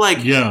no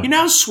like, you know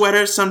how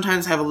sweaters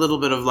sometimes have a little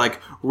bit of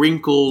like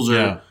wrinkles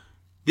or...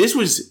 This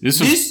was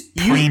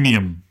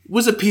premium.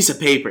 Was a piece of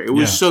paper. It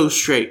was so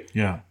straight.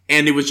 Yeah.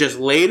 And it was just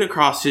laid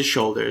across his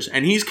shoulders.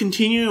 And he's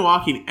continuing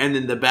walking. And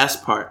then the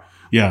best part.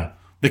 Yeah.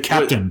 The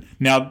captain.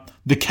 Now,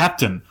 the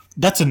captain,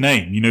 that's a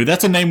name. You know,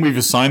 that's a name we've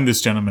assigned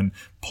this gentleman.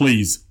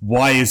 Please,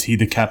 why is he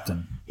the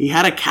captain? He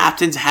had a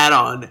captain's hat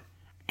on.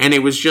 And it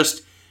was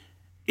just...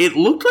 It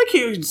looked like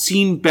he had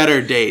seen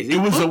better days. It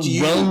was a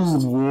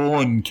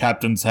well-worn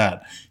captain's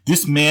hat.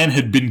 This man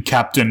had been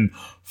captain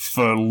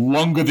for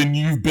longer than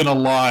you've been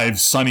alive,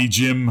 Sonny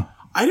Jim.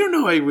 I don't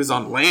know how he was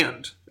on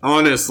land,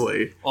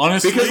 honestly.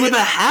 Honestly? Because with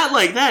a hat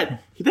like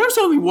that, there's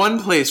only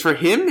one place for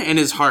him and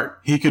his heart.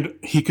 He could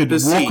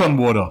walk on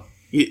water.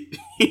 He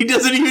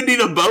doesn't even need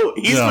a boat.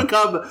 He's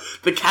become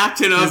the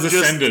captain of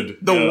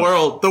the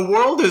world. The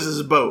world is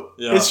his boat.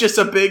 Yeah. It's just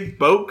a big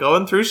boat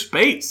going through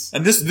space.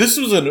 And this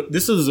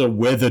was a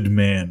weathered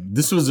man.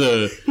 This was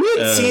a... He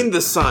had seen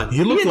the sun.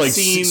 He looked like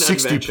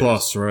 60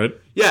 plus, right?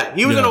 Yeah,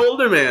 he was an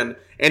older man.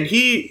 And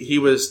he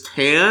was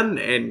tan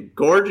and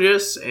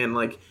gorgeous and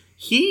like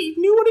he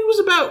knew what he was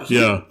about.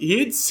 He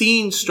had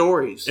seen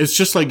stories. It's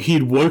just like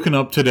he'd woken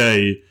up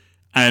today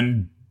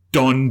and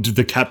donned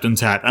the captain's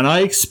hat. And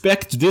I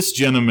expect this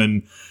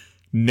gentleman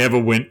never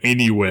went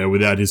anywhere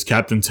without his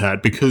captain's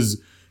hat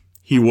because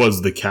he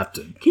was the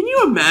captain. Can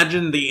you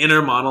imagine the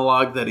inner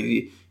monologue that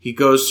he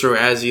goes through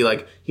as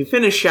he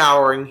finished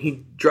showering,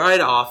 he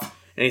dried off,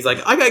 and he's like,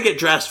 I gotta get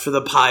dressed for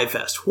the Pie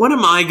Fest. What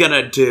am I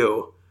gonna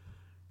do?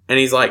 And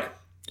he's like,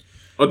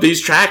 oh,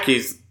 these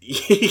trackies.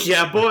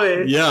 Yeah,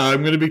 boy. Yeah,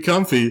 I'm going to be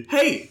comfy.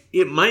 Hey,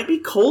 it might be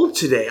cold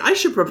today. I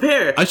should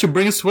prepare. I should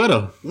bring a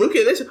sweater. Look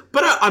at this.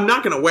 But I'm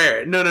not going to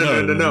wear it. No.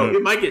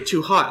 It might get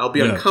too hot. I'll be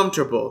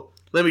uncomfortable.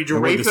 Let me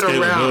drape it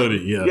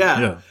around.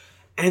 Yeah.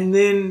 And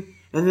then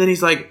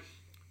he's like,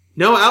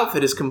 no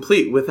outfit is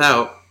complete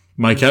without...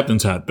 my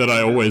captain's hat that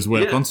I always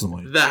wear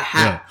constantly. The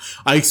hat. Yeah.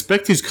 I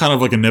expect he's kind of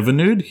like a never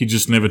nude. He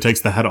just never takes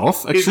the hat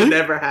off, actually. He's a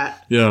never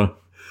hat. Yeah.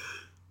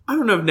 I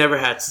don't know if never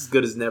hat's as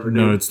good as never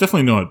nude. No, it's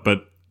definitely not,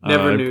 but...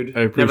 never nude.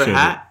 I appreciate never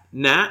hat.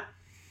 it.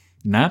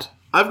 Nat?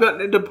 I've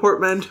gotten into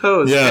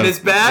portmanteaus. Yeah. And it's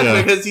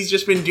bad because he's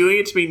just been doing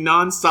it to me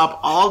nonstop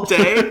all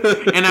day.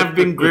 And I've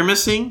been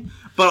grimacing.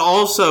 But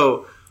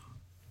also,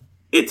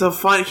 it's a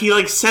fun...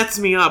 He, sets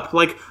me up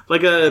like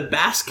a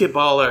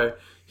basketballer.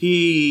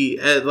 He...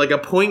 like a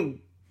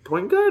point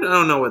guard? I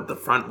don't know what the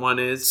front one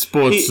is.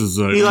 Sports is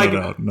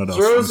not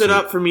throws it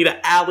up for me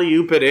to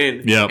alley-oop it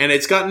in. Yeah. And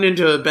it's gotten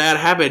into a bad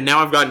habit. Now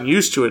I've gotten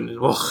used to it. And,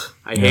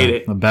 I hate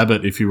it. A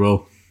Babbitt, if you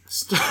will.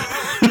 Every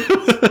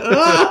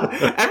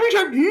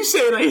time you say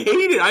it, I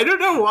hate it. I don't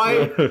know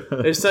why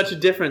there's such a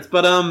difference.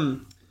 But,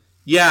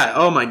 yeah,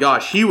 oh my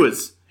gosh, he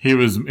was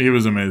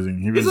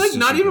amazing. It's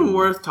not even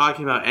worth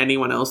talking about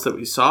anyone else that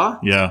we saw.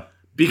 Yeah.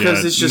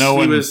 Because it's just,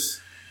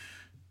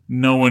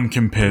 no one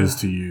compares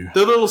to you.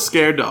 The little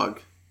scared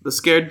dog. The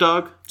scared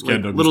dog?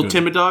 Little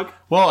timid dog?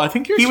 Well, I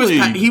think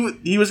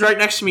he was right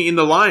next to me in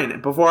the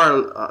line before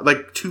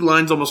our, two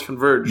lines almost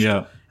converged.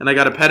 Yeah. And I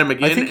got to pet him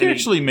again. I think you're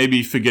actually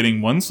maybe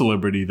forgetting one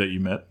celebrity that you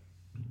met.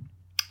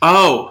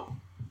 Oh.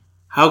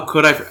 How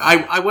could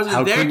I? I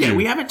wasn't there yet.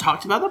 We haven't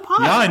talked about the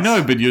podcast. Yeah, I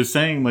know, but you're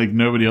saying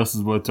nobody else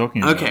is worth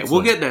talking about. Okay,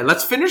 we'll get there.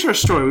 Let's finish our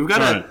story. We've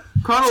got a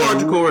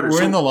chronological order.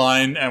 We're in the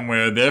line, and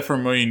we're there for a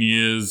million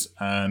years,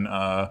 and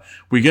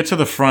we get to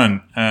the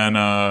front,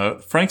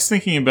 and Frank's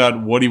thinking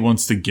about what he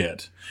wants to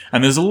get.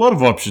 And there's a lot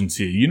of options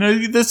here. You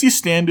know, there's your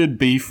standard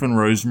beef and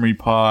rosemary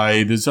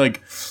pie. There's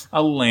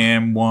a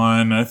lamb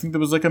one. I think there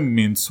was a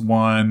mince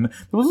one.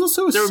 There was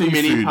also a seafood.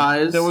 Mini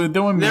pies. There were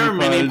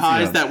mini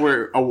pies that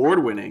were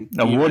award-winning.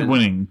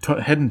 Award-winning,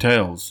 head and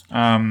tails.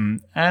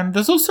 And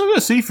there's also a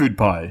seafood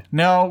pie.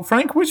 Now,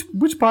 Frank, which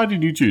pie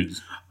did you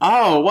choose?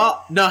 Oh,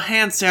 well, no,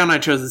 hands down, I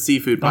chose the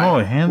seafood pie.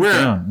 Oh, hands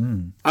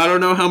down. I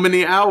don't know how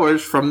many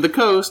hours from the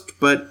coast,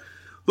 but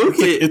look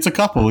at it. It's a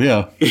couple,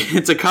 yeah.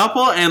 It's a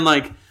couple, and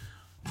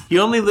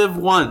you only live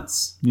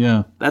once.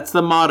 Yeah. That's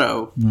the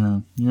motto. Yeah.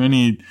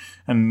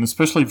 And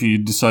especially if you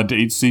decide to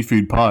eat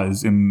seafood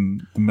pies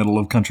in the middle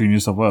of country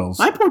New South Wales.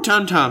 My poor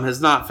tum-tum has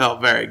not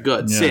felt very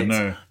good since.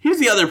 No. Here's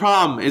the other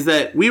problem, is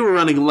that we were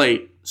running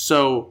late,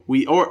 so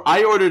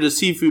I ordered a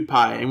seafood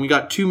pie, and we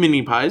got 2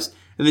 mini pies,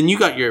 and then you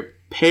got your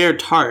pear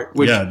tart.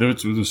 Which, yeah,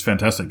 it was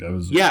fantastic. That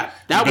was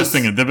that was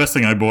the best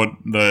thing I bought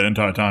the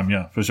entire time.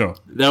 Yeah, for sure.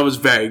 That was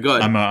very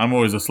good. I'm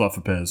always a slut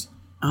for pears.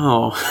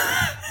 Oh,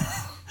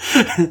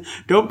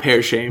 don't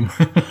pear shame.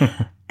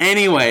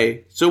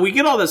 Anyway, so we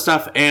get all this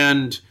stuff,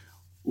 and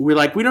we're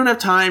like, we don't have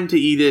time to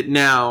eat it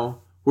now.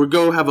 We'll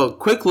go have a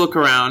quick look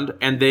around,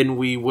 and then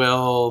we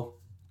will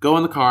go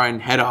in the car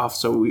and head off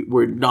so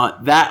we're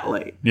not that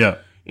late. Yeah.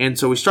 And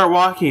so we start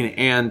walking,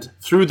 and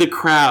through the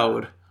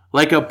crowd,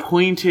 like a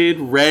pointed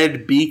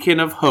red beacon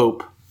of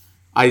hope,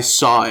 I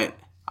saw it.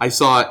 I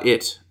saw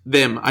it.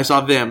 Them. I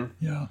saw them.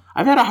 Yeah.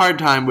 I've had a hard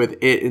time with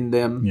it and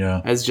them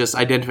as just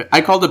identify.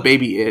 I called a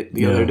baby it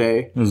the other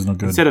day. This is not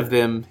good. Instead of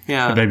them.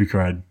 Yeah. The baby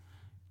cried.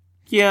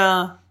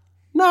 Yeah.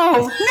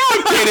 No,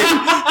 I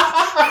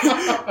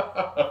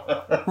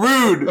didn't.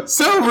 Rude.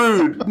 So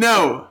rude.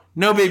 No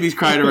babies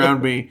cried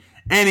around me.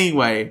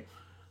 Anyway,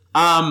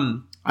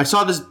 I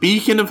saw this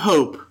beacon of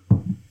hope,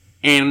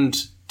 and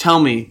tell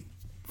me,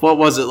 what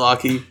was it,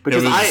 Lockie?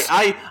 Because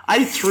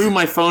I threw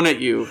my phone at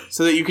you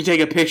so that you could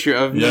take a picture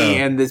of me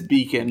and this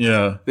beacon.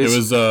 Yeah. This it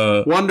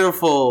was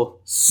wonderful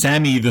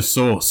Sammy the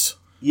sauce.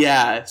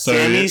 Yeah, so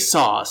Sammy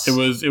sauce.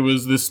 It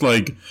was this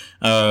like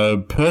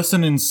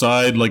person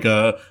inside like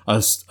a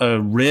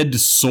red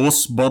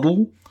sauce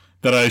bottle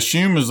that I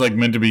assume is like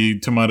meant to be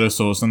tomato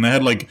sauce, and they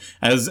had like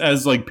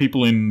as like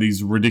people in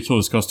these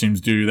ridiculous costumes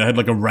do, they had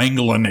like a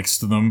wrangler next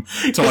to them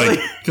to like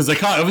because they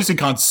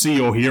can't see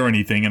or hear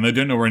anything, and they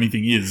don't know where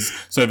anything is,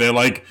 so they're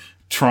like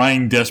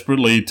trying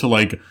desperately to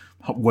like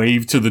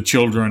wave to the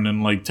children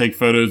and like take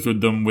photos with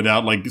them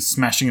without like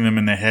smashing them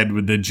in the head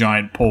with their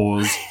giant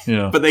paws.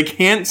 Yeah, but they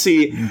can't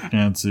see.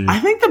 Can't see. I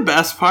think the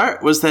best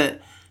part was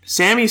that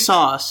Sammy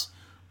sauce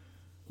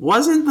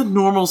wasn't the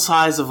normal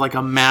size of like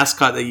a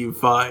mascot that you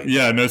find.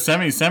 Yeah, no,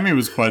 Sammy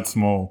was quite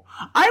small.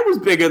 I was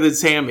bigger than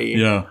Sammy.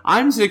 Yeah,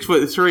 I'm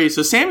 6'3",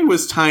 so Sammy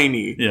was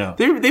tiny. Yeah,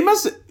 they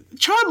must.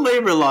 Child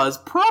labor laws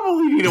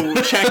probably need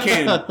to check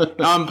in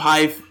on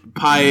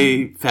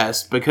Pie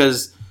Fest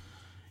because.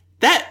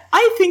 That,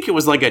 I think it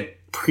was like a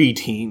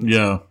preteen.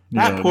 Yeah.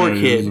 That poor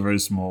kid. It was very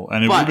small.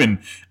 And it would have been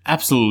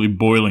absolutely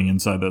boiling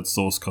inside that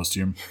sauce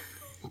costume.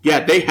 Yeah,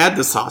 they had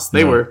the sauce.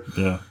 They were.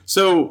 Yeah.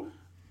 So,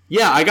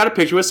 yeah, I got a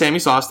picture with Sammy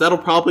Sauce. That'll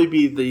probably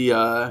be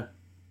the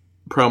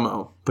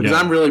promo. Because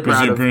I'm really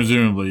proud of...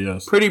 Presumably,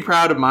 yes. Pretty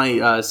proud of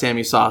my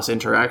Sammy Sauce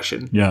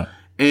interaction. Yeah.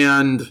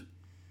 And...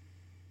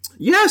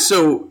 yeah,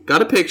 so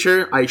got a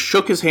picture. I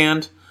shook his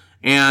hand.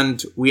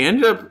 And we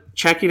ended up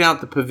checking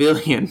out the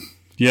pavilion.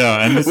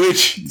 Yeah, and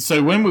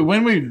so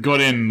when we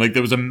got in, like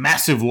there was a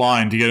massive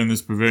line to get in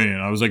this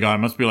pavilion. I was like, oh, it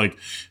must be like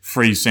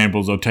free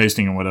samples or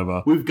tasting or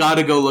whatever. We've got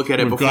to go look at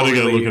it before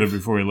we leave. Look at it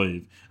before we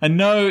leave. And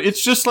no,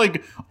 it's just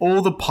like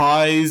all the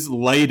pies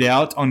laid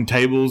out on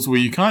tables where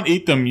you can't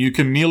eat them. You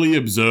can merely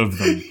observe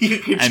them. You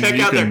can check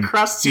out their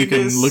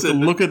crustiness. You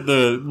can look at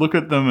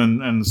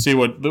them and see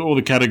what all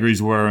the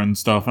categories were and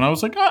stuff. And I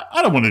was like,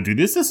 I don't want to do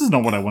this. This is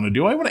not what I want to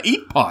do. I want to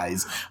eat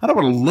pies. I don't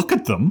want to look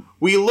at them.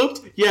 We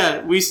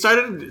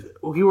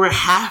were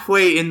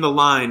halfway in the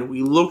line.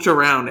 We looked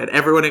around at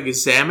everyone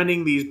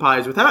examining these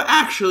pies without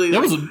actually...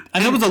 there was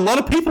a lot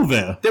of people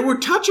there. They were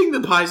touching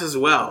the pies as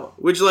well.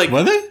 Which, like...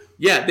 were they?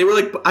 Yeah, they were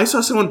like... I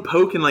saw someone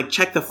poke and, like,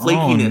 check the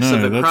flakiness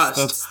of the crust.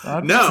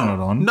 That's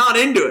not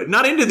into it.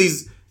 Not into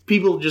these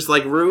people just,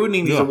 like,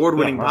 ruining these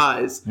award-winning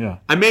pies. Yeah.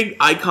 I made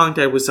eye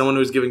contact with someone who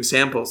was giving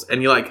samples,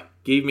 and he, like,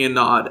 gave me a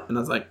nod, and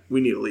I was like,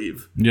 we need to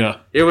leave. Yeah.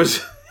 It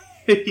was...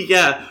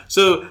 yeah,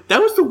 so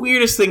that was the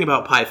weirdest thing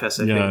about Pie Fest,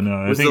 I think. Yeah,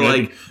 no, I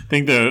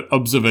think the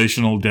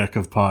observational deck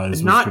of pies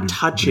was not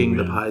touching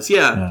the pies,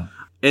 yeah.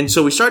 And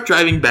so we start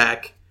driving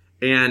back,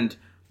 and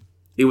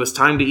it was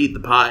time to eat the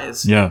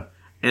pies. Yeah.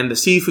 And the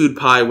seafood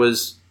pie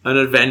was an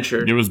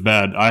adventure. It was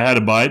bad. I had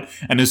a bite,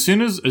 and as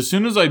soon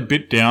as I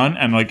bit down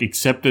and like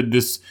accepted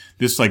this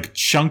like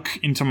chunk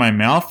into my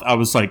mouth, I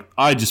was like,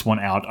 I just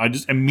want out. I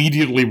just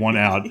immediately want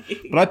out.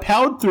 But I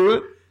powered through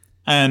it.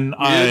 And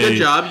you did a good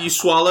job. You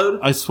swallowed.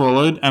 I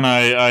swallowed, and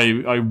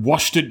I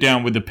washed it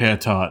down with the pear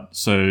tart.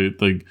 So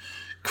like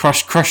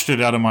crushed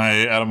it out of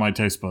my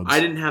taste buds. I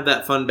didn't have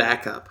that fun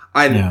backup.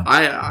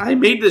 I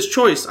made this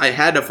choice. I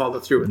had to follow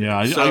through with it. Yeah,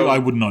 I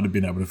would not have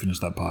been able to finish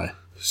that pie.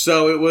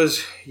 So it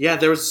was. Yeah,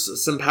 there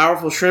was some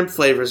powerful shrimp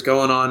flavors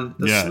going on.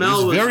 The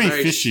smell was very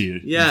fishy.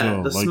 Yeah,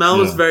 well. The smell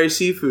was very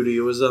seafoody.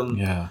 It was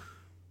a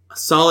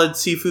solid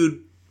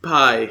seafood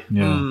pie.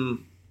 Yeah.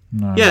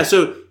 No. Yeah,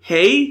 so,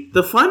 hey,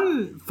 the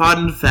fun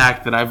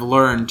fact that I've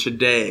learned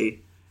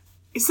today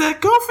is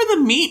that go for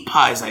the meat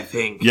pies, I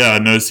think. Yeah,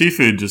 no,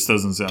 seafood just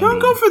doesn't sound Don't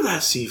go for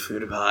that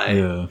seafood pie.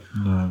 Yeah,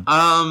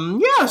 no.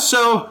 Yeah,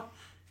 so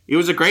it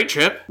was a great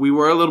trip. We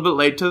were a little bit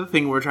late to the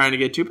thing we were trying to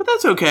get to, but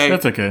that's okay.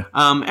 That's okay.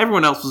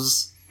 Everyone else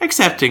was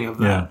accepting of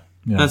that.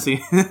 Yeah. That's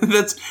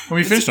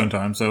we finished on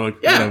time, so, like,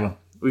 whatever.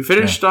 We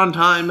finished on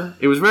time.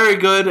 It was very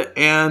good,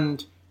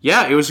 and,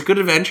 yeah, it was a good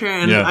adventure,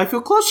 and I feel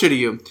closer to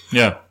you.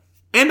 Yeah.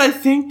 And I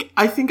think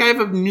I have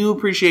a new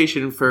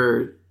appreciation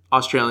for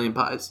Australian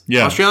pies.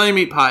 Yeah. Australian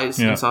meat pies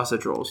Yeah. and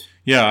sausage rolls.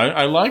 Yeah,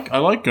 I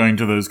like going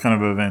to those kind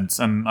of events,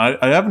 and I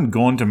haven't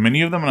gone to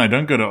many of them, and I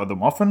don't go to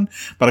them often,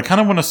 but I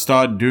kind of want to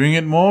start doing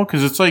it more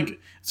because it's like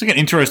an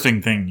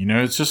interesting thing, you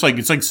know. It's just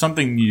like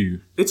something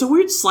new. It's a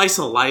weird slice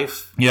of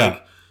life. Yeah,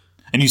 Like,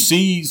 and you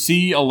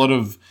see a lot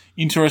of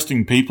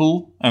interesting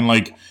people, and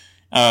like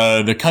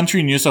the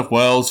country New South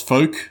Wales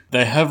folk,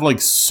 they have like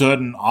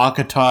certain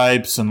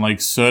archetypes and like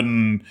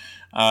certain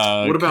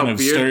What about kind of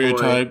Beard Boy?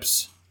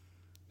 stereotypes.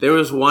 there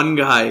was one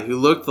guy who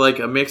looked like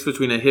a mix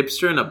between a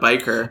hipster and a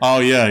biker. Oh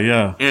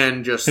yeah.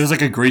 And just It was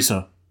like a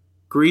greaser.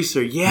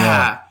 greaser. Yeah.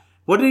 Yeah.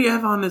 What did he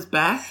have on his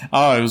back?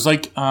 Oh, it was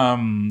like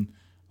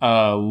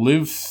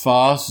live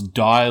fast,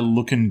 die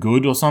looking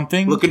good or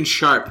something. Looking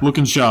sharp.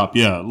 Looking sharp,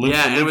 yeah. Live,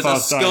 Yeah, and it live was a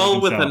fast, die skull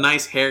looking with a sharp.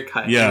 nice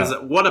haircut. Yeah. It was,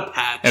 what a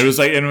patch. It was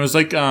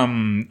like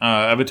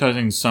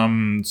advertising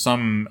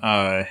some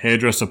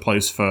hairdresser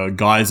place for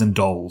guys and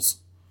dolls.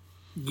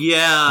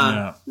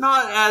 Yeah.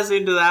 Not as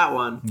into that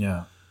one.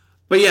 Yeah.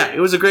 But yeah, it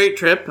was a great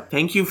trip.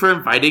 Thank you for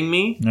inviting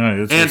me.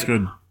 No, it's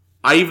good.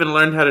 I even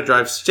learned how to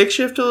drive stick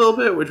shift a little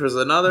bit, which was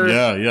another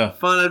Yeah.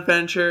 fun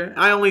adventure.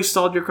 I only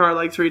stalled your car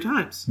like 3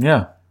 times.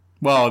 Yeah.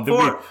 Well, there'll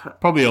be Four.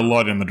 probably a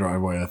lot in the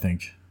driveway, I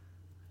think.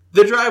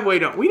 The driveway we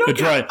don't The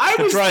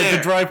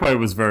there. driveway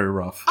was very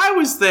rough. I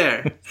was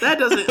there. That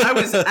doesn't I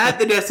was at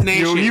the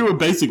destination. You were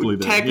basically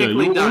there.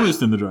 Technically you were done.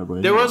 almost in the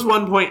driveway. There was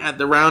one point at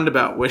the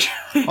roundabout which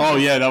Oh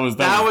yeah, that was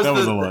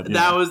a lot. Yeah.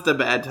 That was the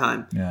bad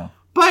time. Yeah.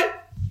 But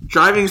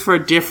driving's for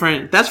a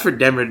different. That's for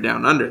Denver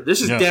Down Under.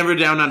 This is Yeah. Denver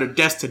Down Under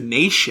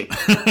destination,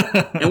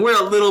 and we're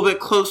a little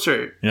bit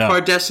closer Yeah. to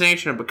our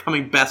destination of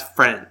becoming best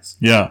friends.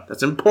 Yeah.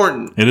 That's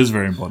important. It is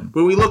very important.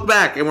 When we look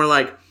back and we're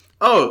like,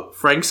 oh,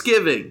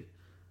 Franksgiving,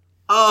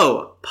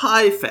 oh,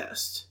 Pie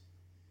Fest.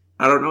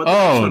 I don't know what the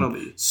next one will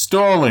be.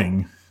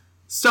 stalling.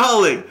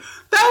 Stalling.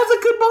 That was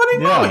a good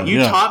bonding Yeah, moment. You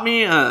yeah. taught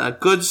me a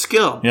good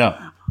skill.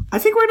 Yeah. I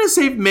think we're going to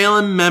save mail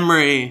in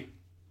memory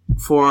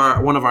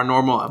for one of our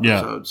normal Yeah.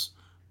 episodes.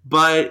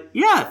 But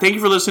yeah, thank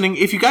you for listening.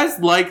 If you guys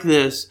like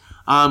this,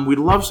 we'd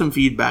love some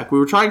feedback. We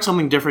were trying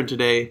something different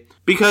today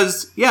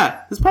because,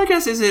 yeah, this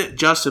podcast isn't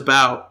just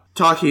about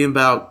talking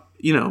about,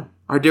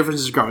 our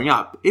differences growing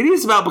up. It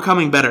is about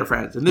becoming better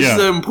friends. And this Yeah.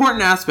 is an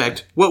important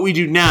aspect. What we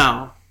do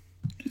now,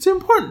 it's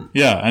important.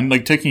 Yeah, and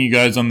like taking you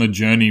guys on the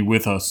journey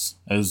with us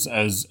as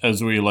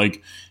we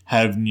like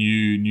have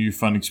new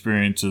fun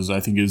experiences, I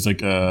think is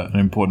like an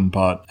important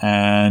part.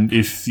 And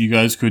if you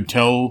guys could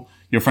tell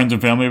your friends and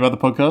family about the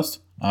podcast,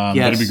 Yes.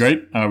 that'd be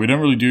great. We don't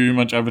really do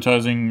much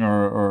advertising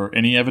or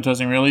any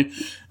advertising really.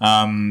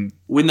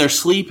 When they're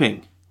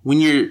sleeping,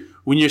 when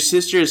your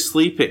sister is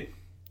sleeping,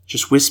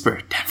 just whisper,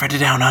 Denver to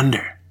Down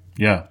Under.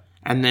 Yeah,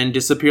 And then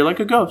disappear like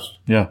a ghost.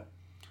 yeah,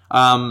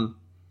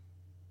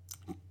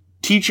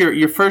 Teach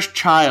your first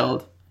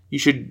child. You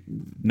should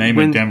name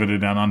it Denver to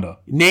Down Under.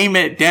 name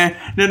it.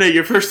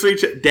 Your first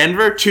 3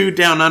 Denver to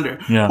Down Under.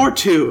 Yeah. Or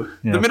 2.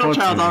 Yeah, the middle poor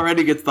child 2.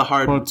 already gets the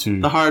Poor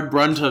 2. hard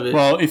brunt of it.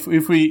 Well, if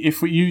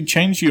you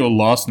change your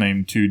last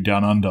name to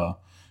Down Under,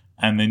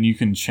 and then you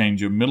can change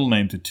your middle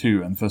name to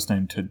 2 and first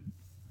name to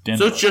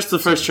Denver. so it's just the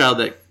first child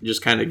that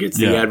just kind of gets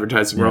the Yeah.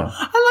 advertising role. Yeah.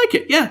 I like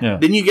it. Yeah. Yeah.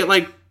 Then you get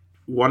like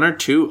 1 or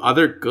 2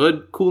 other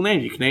good, cool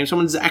names. You can name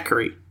someone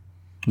Zachary.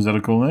 Is that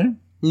a cool name?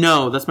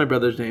 No, that's my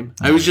brother's name.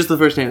 It was just the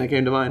first name that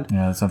came to mind.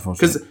 Yeah, that's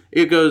unfortunate. Because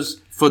it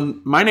goes,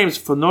 my name is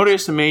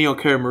Phonorius Emmanuel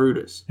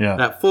Karamarudis. Yeah.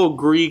 That full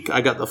Greek,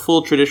 I got the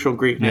full traditional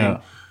Greek name.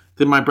 Yeah.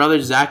 Then my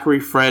brother Zachary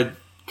Fred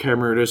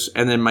Karamarudis,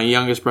 and then my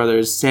youngest brother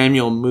is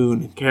Samuel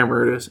Moon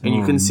Karamarudis. And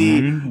you can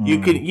see, Moon?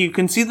 you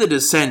can see the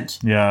descent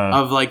Yeah.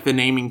 of like the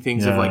naming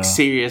things of Yeah. like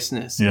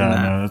seriousness. in Yeah,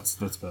 that. no, that's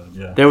bad.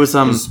 Yeah, There was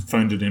just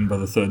phoned it in by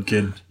the third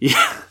kid. yeah.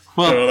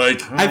 They Well, were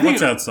like, I think-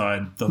 what's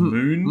outside? The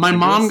moon? my I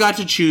mom guess? got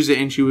to choose it,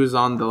 and she was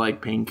on the like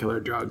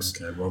painkiller drugs.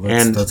 Okay, well,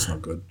 and- that's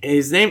not good.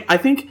 His name, I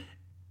think,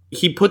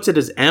 he puts it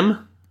as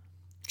M.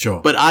 Sure,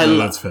 But I no,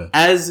 that's fair.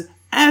 as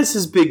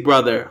his big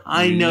brother,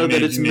 I You know need-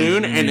 that it's you need-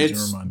 Moon, you and need to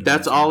it's remind him that's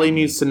it's all he Moon.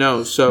 needs to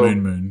know. So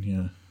Moon,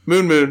 yeah,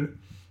 Moon.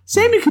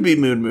 Sammy could be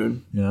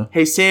Moon. yeah.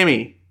 Hey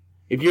Sammy,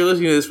 if you're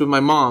listening to this with my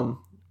mom,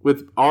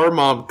 with our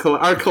mom,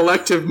 our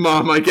collective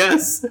mom, I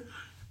guess.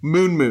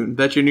 Moon.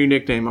 That's your new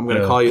nickname. I'm going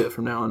to Yeah. call you that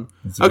from now on.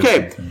 a Okay.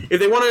 good thing. If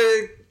they want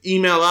to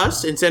email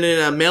us and send in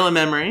a mail in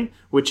memory,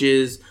 which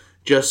is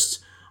just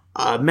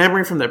a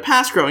memory from their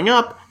past growing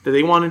up that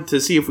they wanted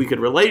to see if we could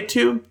relate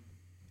to,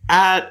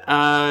 at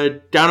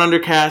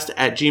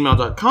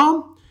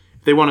downundercast@gmail.com.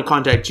 If they want to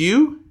contact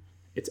you,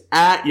 it's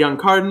at Young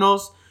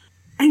Cardinals.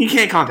 And you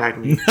can't contact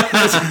me.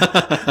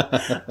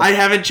 I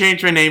haven't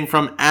changed my name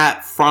from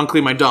at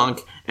Frankly My Donk,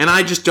 and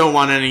I just don't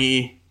want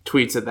any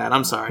tweets at that.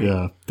 I'm sorry.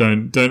 Yeah,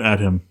 don't add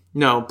him.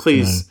 No,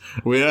 please.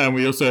 We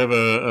also have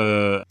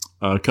a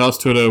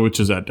cast Twitter, which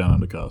is at Down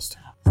Undercast.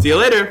 See you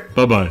later.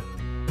 Bye bye.